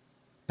 Yeah.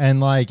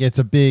 And, it's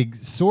a big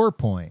sore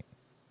point.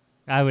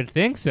 I would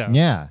think so.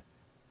 Yeah.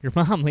 Your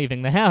mom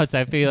leaving the house,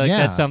 I feel like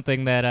that's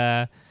something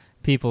that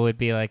people would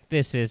be like,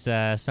 this is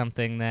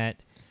something that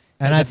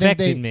has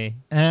affected me.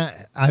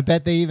 And I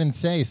bet they even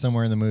say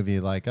somewhere in the movie,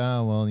 like,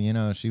 oh,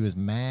 well, she was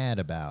mad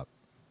about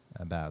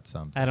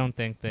something. I don't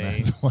think they...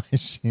 That's why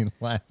she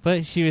left.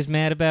 But she was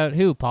mad about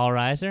who? Paul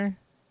Reiser?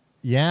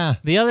 Yeah.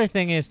 The other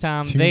thing is,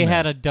 Tom, they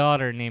had a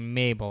daughter named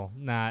Mabel,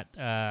 not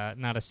a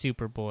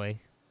Superboy.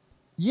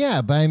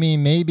 Yeah, but I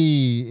mean,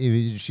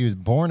 maybe she was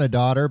born a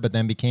daughter, but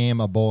then became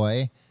a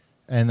boy,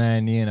 and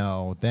then,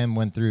 then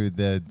went through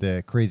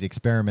the crazy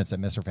experiments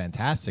that Mr.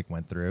 Fantastic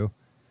went through,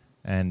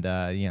 and,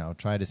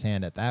 tried his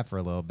hand at that for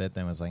a little bit,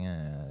 then was like,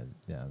 I'm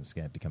just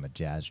going to become a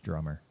jazz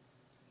drummer.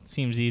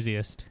 Seems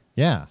easiest.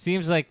 Yeah.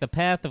 Seems like the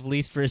path of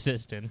least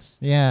resistance.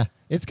 Yeah.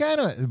 It's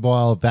kind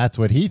of, that's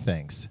what he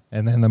thinks.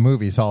 And then the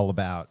movie's all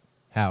about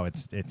how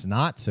it's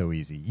not so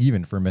easy,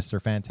 even for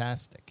Mr.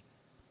 Fantastic.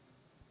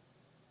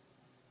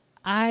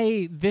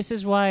 This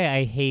is why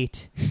I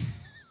hate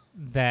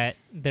that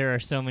there are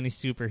so many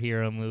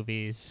superhero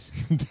movies.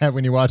 That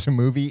when you watch a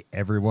movie,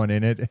 everyone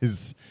in it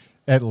is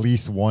at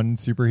least one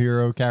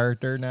superhero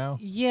character now.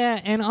 Yeah,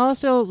 and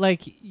also,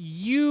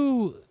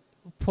 you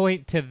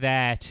point to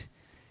that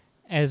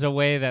as a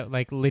way that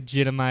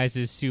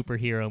legitimizes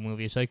superhero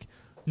movies.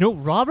 No,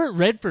 Robert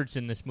Redford's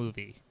in this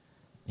movie.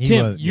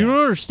 Tim, you don't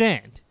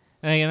understand.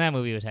 And that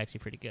movie was actually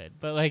pretty good.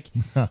 But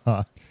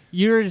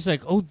you're just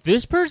like, oh,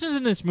 this person's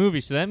in this movie,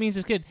 so that means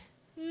it's good.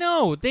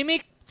 No, they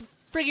make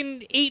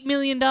friggin' $8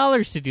 million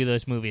to do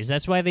those movies.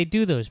 That's why they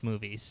do those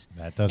movies.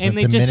 That doesn't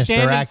diminish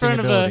their acting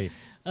ability. And they just stand in front of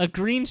a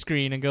green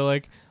screen and go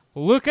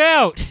look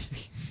out.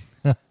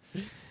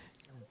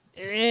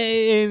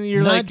 and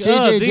you're Not like,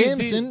 J.J.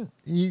 Jameson.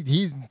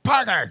 He's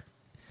Parker.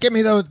 Give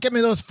me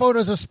those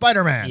photos of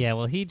Spider-Man. Yeah,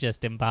 well, he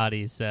just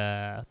embodies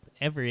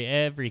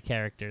every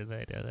character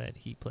that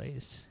he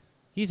plays.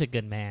 He's a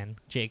good man,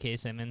 J.K.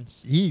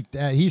 Simmons.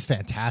 He's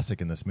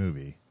fantastic in this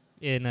movie.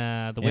 In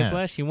The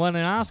Whiplash, he won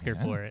an Oscar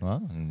for it.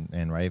 Well,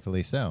 and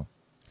rightfully so.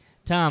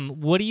 Tom,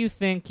 what do you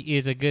think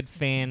is a good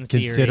fan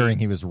theory? Considering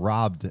he was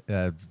robbed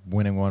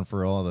winning one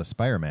for all the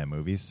Spider-Man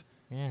movies.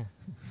 Yeah.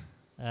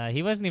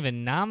 He wasn't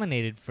even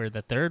nominated for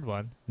the third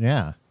one.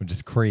 Yeah, which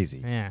is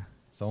crazy. Yeah.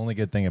 It's the only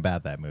good thing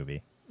about that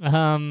movie.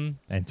 And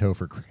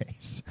Topher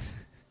Grace.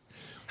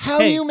 How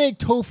do you make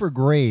Topher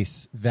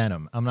Grace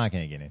Venom? I'm not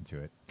going to get into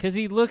it. Because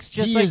he looks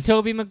just like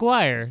Tobey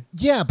Maguire.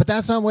 Yeah, but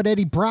that's not what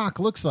Eddie Brock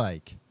looks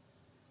like.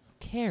 Who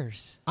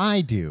cares?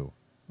 I do.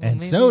 Well,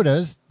 and so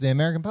does the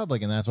American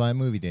public, and that's why the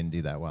movie didn't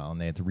do that well,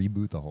 and they had to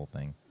reboot the whole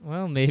thing.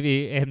 Well,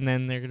 maybe, and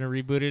then they're going to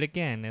reboot it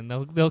again, and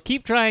they'll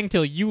keep trying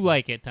till you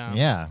like it, Tom.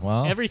 Yeah,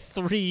 well. Every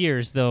 3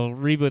 years, they'll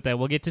reboot that.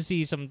 We'll get to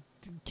see some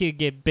kid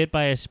get bit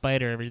by a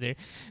spider every day.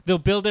 They'll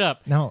build it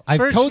up. No,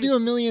 I've told you a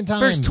million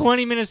times. First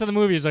 20 minutes of the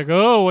movie is like,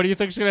 oh, what do you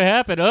think's going to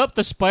happen? Oh,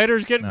 the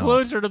spider's getting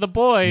closer to the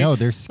boy. No,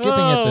 they're skipping it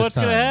this time. What's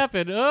going to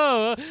happen?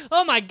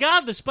 Oh my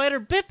God, the spider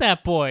bit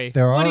that boy.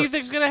 What do you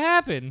think's going to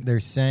happen? They're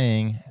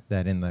saying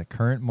that in the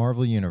current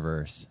Marvel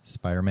universe,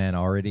 Spider-Man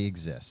already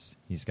exists.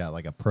 He's got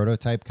like a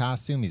prototype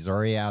costume. He's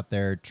already out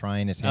there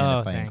trying his hand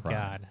at fighting crime. Oh,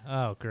 thank God.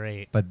 Oh,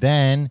 great. But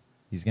then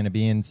he's going to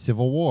be in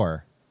Civil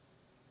War,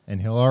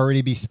 and he'll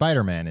already be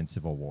Spider-Man in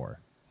Civil War.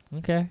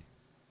 Okay.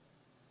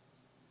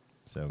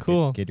 So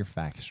cool. Get your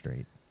facts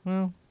straight.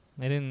 Well,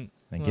 I didn't.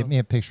 And give me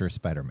a picture of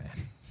Spider-Man.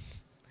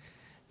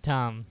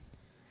 Tom,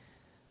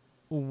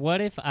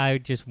 what if I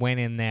just went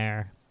in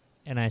there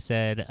and I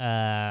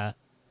said,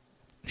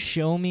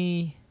 show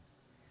me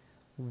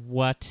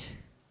what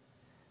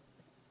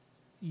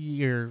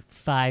your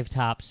 5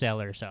 top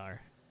sellers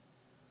are?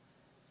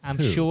 I'm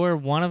sure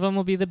one of them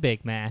will be the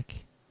Big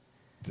Mac.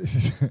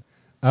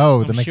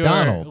 Oh, the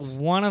McDonald's.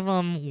 One of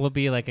them will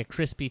be like a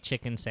crispy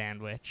chicken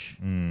sandwich.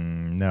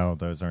 No,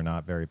 those are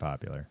not very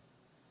popular.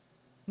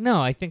 No,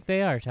 I think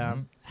they are, Tom.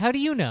 Mm-hmm. How do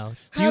you know?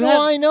 How do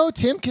I know,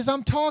 Tim? Because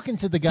I'm talking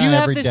to the guy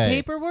every day. Do you have this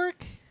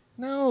paperwork?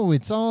 No,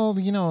 it's all,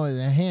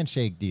 a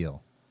handshake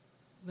deal.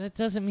 That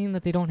doesn't mean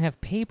that they don't have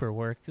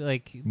paperwork.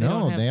 They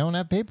don't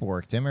have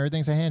paperwork, Tim.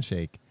 Everything's a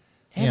handshake.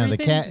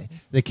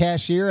 The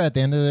cashier at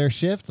the end of their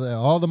shift,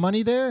 all the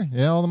money there?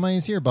 Yeah, all the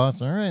money's here,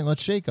 boss. All right,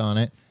 let's shake on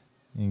it.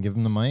 And give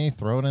him the money,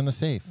 throw it in the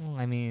safe. Well,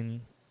 I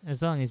mean,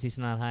 as long as he's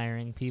not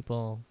hiring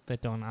people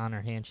that don't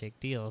honor handshake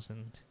deals,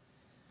 and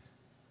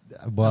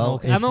well,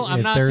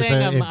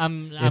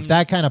 if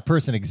that kind of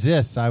person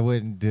exists, I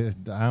wouldn't.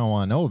 I don't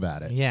want to know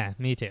about it. Yeah,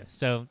 me too.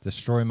 So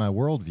destroy my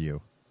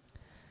worldview.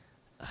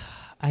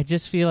 I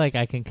just feel like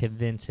I can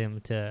convince him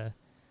to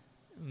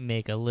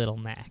make a Little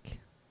Mac.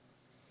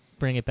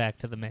 Bring it back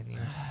to the menu.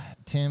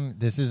 Tim,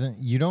 this isn't...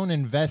 You don't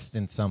invest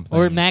in something.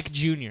 Or Mac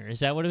Jr.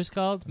 Is that what it was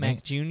called?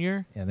 Mac Jr.?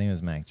 Yeah, I think it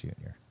was Mac Jr.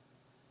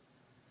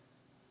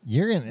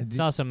 You're gonna... It's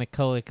also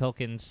Macaulay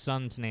Culkin's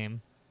son's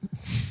name.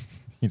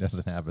 He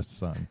doesn't have a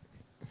son.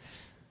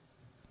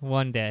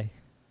 One day,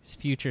 his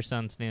future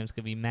son's name's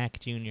going to be Mac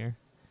Jr.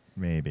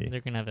 Maybe.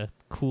 They're going to have a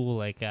cool,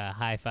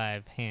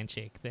 high-five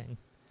handshake thing.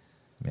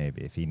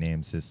 Maybe, if he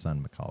names his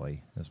son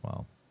Macaulay as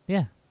well.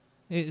 Yeah.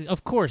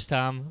 Of course,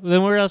 Tom.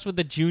 Then where else would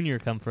the junior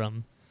come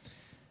from?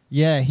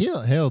 Yeah,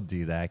 he'll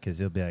do that because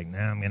he'll be like,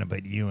 "Now I'm going to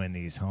put you in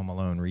these Home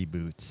Alone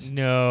reboots."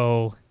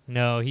 No,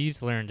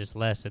 he's learned his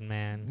lesson,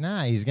 man.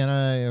 Nah, he's going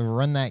to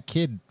run that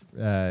kid,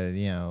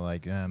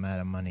 I'm out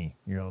of money.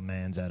 Your old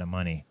man's out of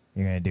money.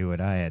 You're going to do what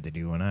I had to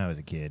do when I was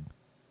a kid.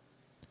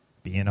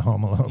 Be in a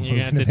Home Alone movie.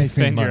 You're going to have to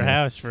defend your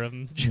house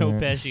from Joe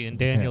Pesci and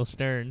Daniel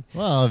Stern.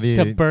 Well,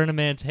 to burn a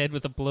man's head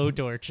with a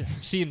blowtorch.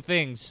 I've seen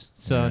things,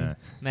 son.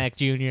 Mac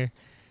Jr.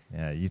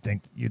 Yeah, you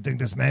think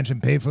this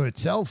mansion pay for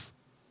itself?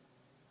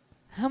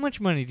 How much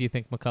money do you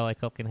think Macaulay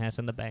Culkin has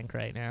in the bank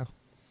right now?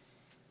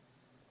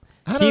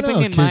 I don't know,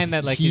 keeping in mind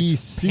that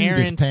his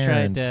parents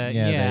tried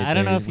to... I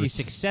don't know if he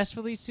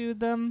successfully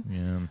sued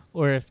them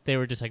or if they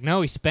were just like,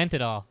 no, he spent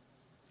it all.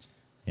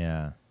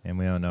 Yeah, and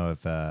we don't know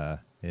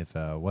if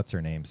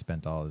what's-her-name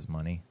spent all his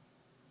money.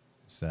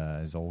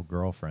 His old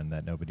girlfriend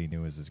that nobody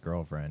knew was his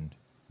girlfriend.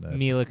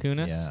 Mila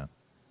Kunis? Yeah.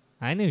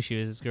 I knew she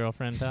was his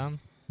girlfriend, Tom.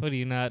 What do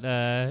you not?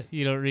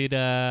 You don't read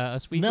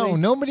Us Weekly? No,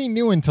 nobody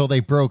knew until they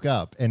broke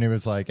up, and it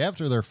was like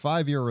after their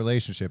 5-year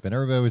relationship, and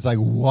everybody was like,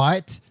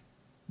 "What?"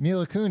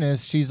 Mila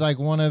Kunis, she's like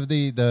one of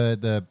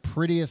the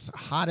prettiest,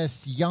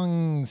 hottest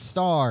young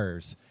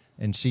stars,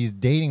 and she's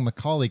dating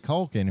Macaulay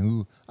Culkin,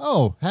 who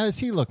how does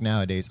he look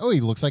nowadays? Oh,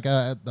 he looks like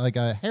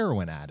a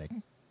heroin addict.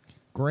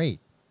 Great.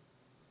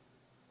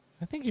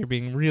 I think you're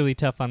being really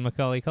tough on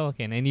Macaulay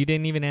Culkin, and you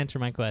didn't even answer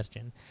my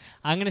question.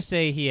 I'm going to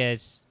say he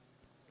has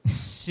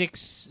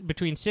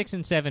between $6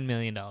 and $7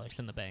 million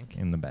in the bank.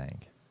 In the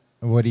bank.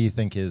 What do you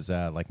think his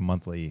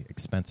monthly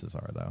expenses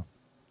are, though?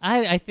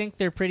 I think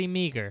they're pretty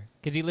meager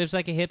because he lives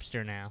like a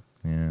hipster now.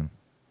 Yeah,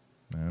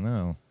 I don't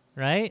know.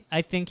 right?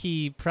 I think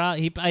he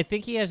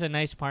has a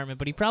nice apartment,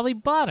 but he probably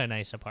bought a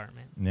nice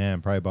apartment. Yeah,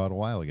 and probably bought a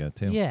while ago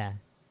too. Yeah.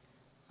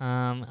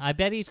 I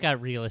bet he's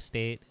got real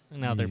estate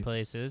in other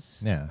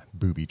places. Yeah,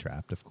 booby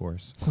trapped, of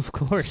course. Of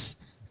course.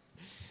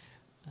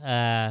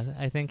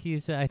 I think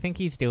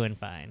he's doing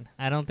fine.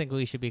 I don't think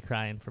we should be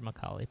crying for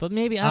Macaulay, but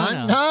maybe I don't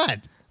know. I'm not.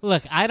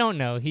 Look, I don't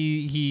know.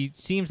 He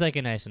seems like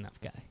a nice enough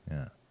guy.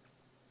 Yeah.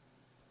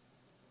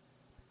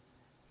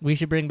 We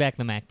should bring back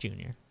the Mac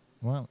Jr.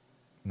 Well,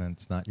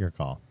 that's not your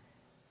call.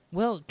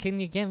 Well, can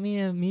you get me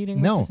a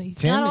meeting? No, with this?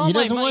 Tim, he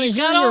doesn't want to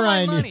hear your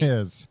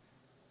ideas.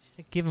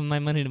 Give him my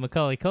money to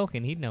Macaulay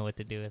Culkin. He'd know what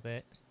to do with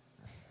it.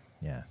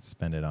 Yeah,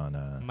 spend it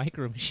on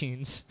micro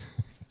machines.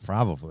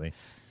 Probably.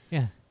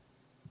 Yeah.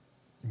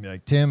 Be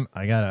like, Tim,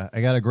 I got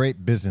a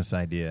great business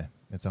idea.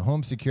 It's a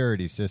home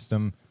security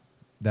system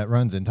that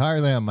runs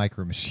entirely on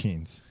micro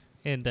machines.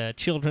 And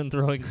children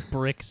throwing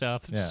bricks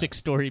off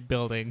 6-story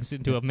buildings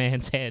into a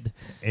man's head.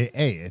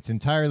 Hey, it's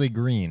entirely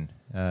green.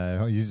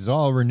 Uses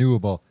all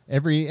renewable.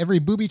 Every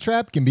booby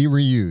trap can be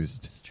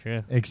reused. It's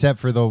true. Except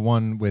for the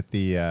one with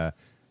the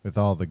with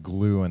all the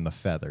glue and the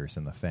feathers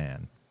and the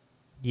fan.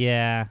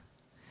 Yeah.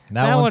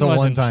 That one's one a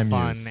wasn't one-time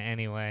fun use.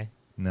 Anyway.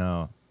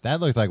 No. That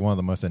looked like one of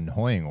the most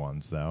annoying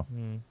ones, though.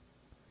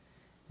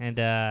 And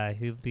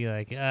he'd be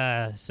like,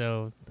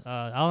 so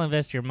I'll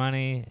invest your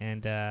money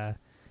and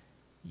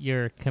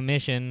your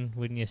commission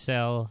when you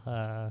sell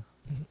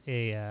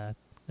a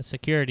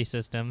security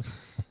system.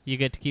 You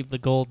get to keep the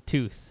gold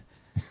tooth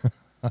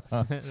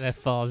that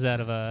falls out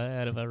of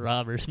a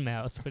robber's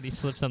mouth when he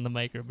slips on the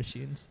micro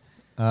machines.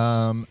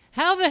 How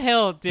the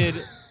hell did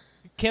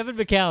Kevin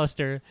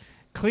McAllister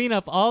clean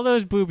up all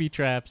those booby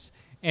traps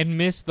and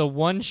miss the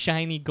one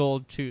shiny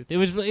gold tooth? It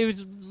was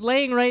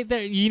laying right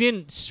there. You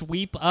didn't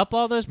sweep up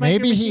all those micro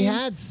machines? Maybe he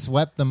had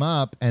swept them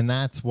up, and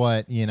that's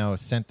what,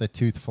 sent the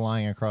tooth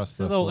flying across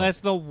the floor. That's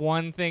the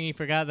one thing he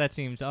forgot. That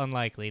seems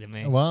unlikely to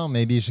me. Well,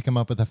 maybe you should come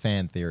up with a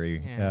fan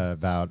theory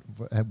about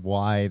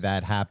why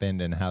that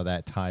happened and how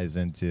that ties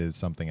into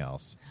something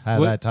else.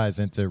 How that ties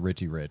into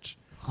Richie Rich.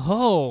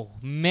 Oh,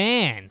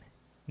 man.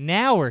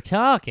 Now we're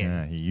talking.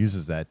 Yeah, he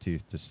uses that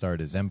tooth to start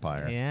his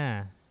empire.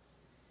 Yeah.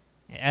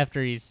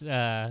 After he's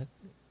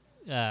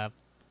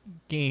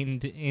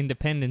gained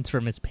independence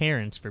from his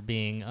parents for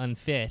being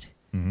unfit.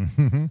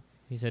 Mm-hmm.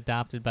 He's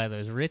adopted by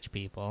those rich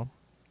people.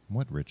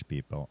 What rich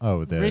people?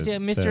 Oh, Mr.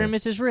 and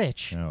Mrs.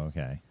 Rich. Oh,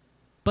 okay.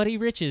 Buddy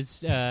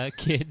Rich's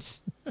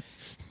kids.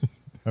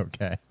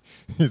 Okay.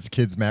 His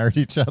kids married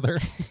each other?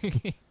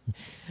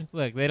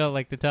 Look, they don't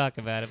like to talk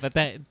about it, but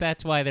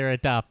that's why they're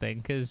adopting,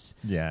 because...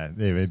 Yeah,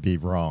 it would be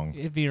wrong.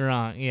 It'd be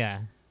wrong,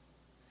 yeah.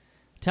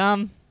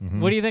 Tom,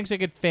 what do you think's a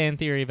good fan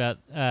theory about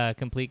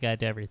Complete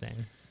Guide to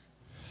Everything?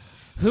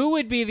 Who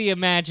would be the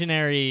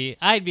imaginary...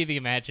 I'd be the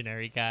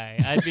imaginary guy.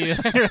 I'd be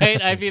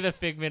right. I'd be the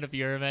figment of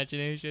your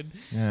imagination.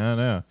 Yeah, I don't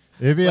know.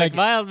 It'd be like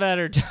Mild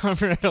Matter Tom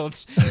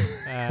Reynolds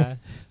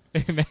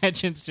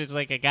imagines just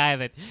like a guy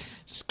that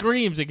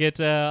screams and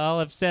gets all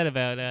upset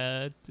about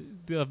the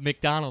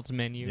McDonald's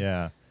menu.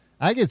 Yeah,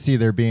 I could see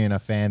there being a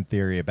fan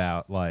theory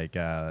about like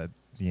the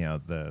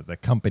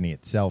company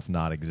itself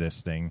not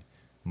existing,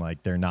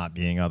 like there not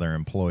being other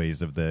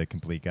employees of the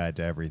Complete Guide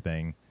to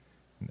Everything.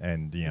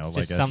 And, it's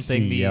like just a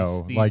something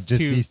CEO, these like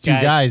just two these two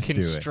guys do it.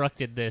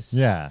 Constructed this.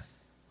 Yeah.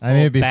 I mean,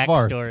 it'd be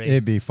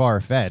backstory.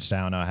 far-fetched. I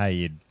don't know how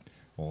you'd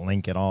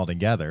link it all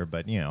together,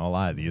 but, a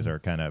lot of these are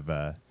kind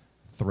of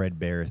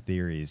threadbare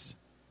theories.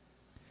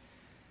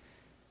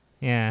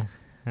 Yeah.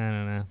 I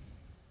don't know.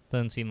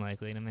 Doesn't seem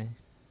likely to me.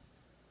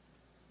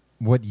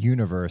 What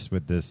universe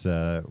would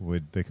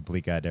would the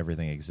Complete Guide to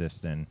Everything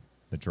exist in?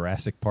 The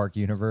Jurassic Park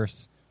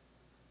universe?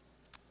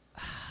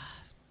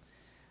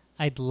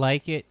 I'd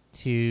like it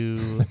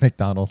to... The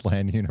McDonald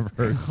Land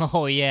universe.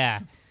 Oh, yeah.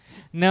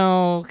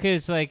 No,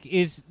 because,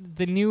 is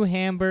the new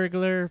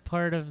Hamburglar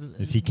part of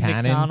Is he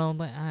canon?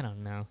 McDonald? I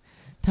don't know.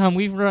 Tom,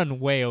 we've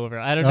run way over.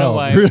 I don't know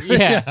why. Really?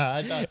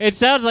 Yeah. It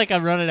sounds like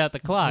I'm running out the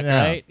clock,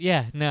 right?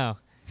 Yeah, no.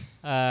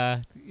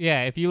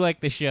 If you like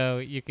the show,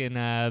 you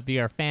can be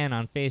our fan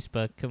on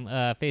Facebook,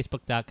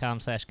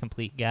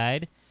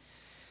 facebook.com/completeguide.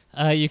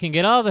 You can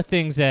get all the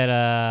things at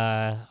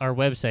our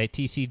website,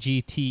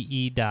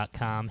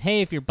 tcgte.com.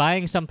 Hey, if you're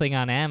buying something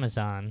on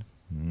Amazon...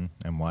 And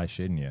why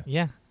shouldn't you?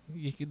 Yeah,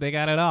 they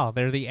got it all.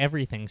 They're the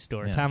everything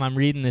store. Yeah. Tom, I'm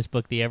reading this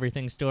book, The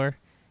Everything Store.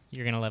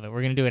 You're going to love it.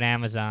 We're going to do an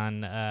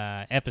Amazon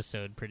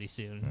episode pretty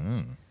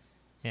soon.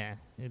 Yeah,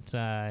 it's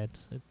on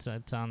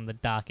the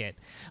docket.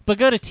 But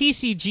go to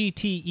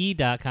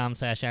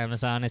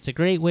tcgte.com/Amazon. It's a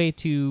great way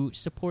to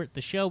support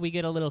the show. We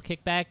get a little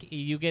kickback.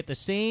 You get the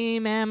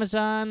same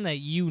Amazon that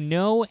you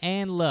know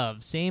and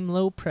love. Same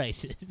low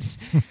prices.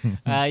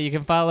 You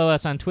can follow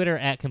us on Twitter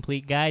at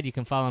Complete Guide. You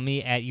can follow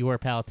me at Your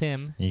Pal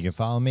Tim. You can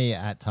follow me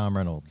at Tom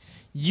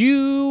Reynolds.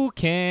 You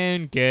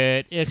can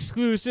get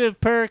exclusive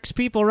perks.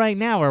 People right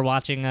now are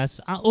watching us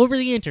over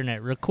the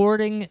internet,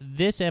 recording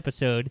this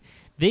episode.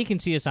 They can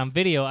see us on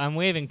video. I'm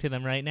waving to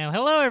them right now.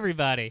 Hello,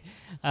 everybody.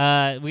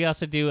 We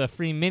also do a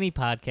free mini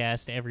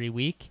podcast every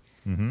week.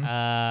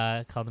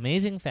 called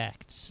Amazing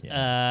Facts.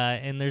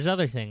 And there's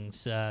other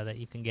things that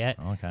you can get.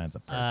 All kinds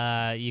of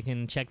perks. You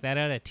can check that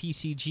out at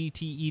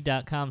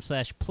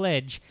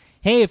tcgte.com/pledge.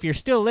 Hey, if you're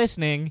still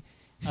listening,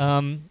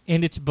 and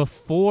it's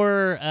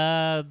before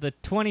the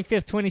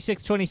 25th,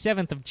 26th,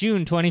 27th of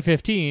June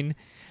 2015,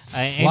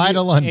 fly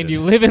to London. and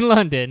you live in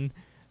London,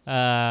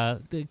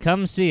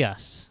 come see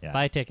us. Yeah.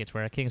 Buy tickets.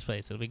 We're at King's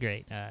Place. It'll be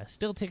great.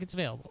 Still tickets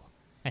available,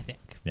 I think.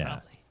 Yeah.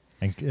 Probably.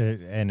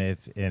 And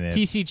if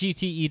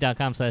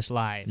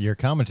tcgte.com/live. you're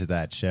coming to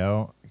that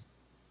show,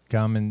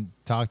 come and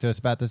talk to us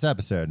about this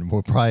episode, and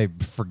we'll probably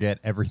forget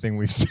everything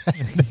we've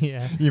said.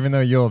 Yeah. Even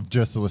though you'll have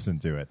just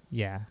listened to it.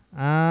 Yeah.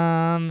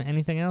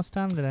 Anything else,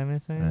 Tom? Did I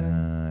miss anything?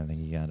 I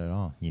think you got it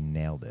all. You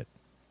nailed it.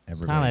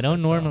 Everybody Tom, I don't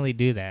said so. normally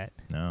do that.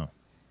 No.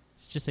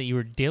 It's just that you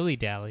were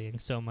dilly-dallying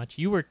so much.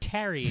 You were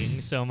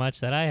tarrying so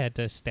much that I had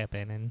to step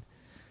in and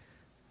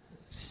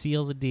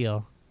seal the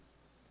deal.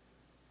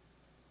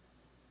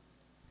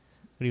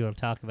 What do you want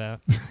to talk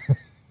about? All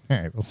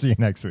right. We'll see you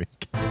next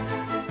week.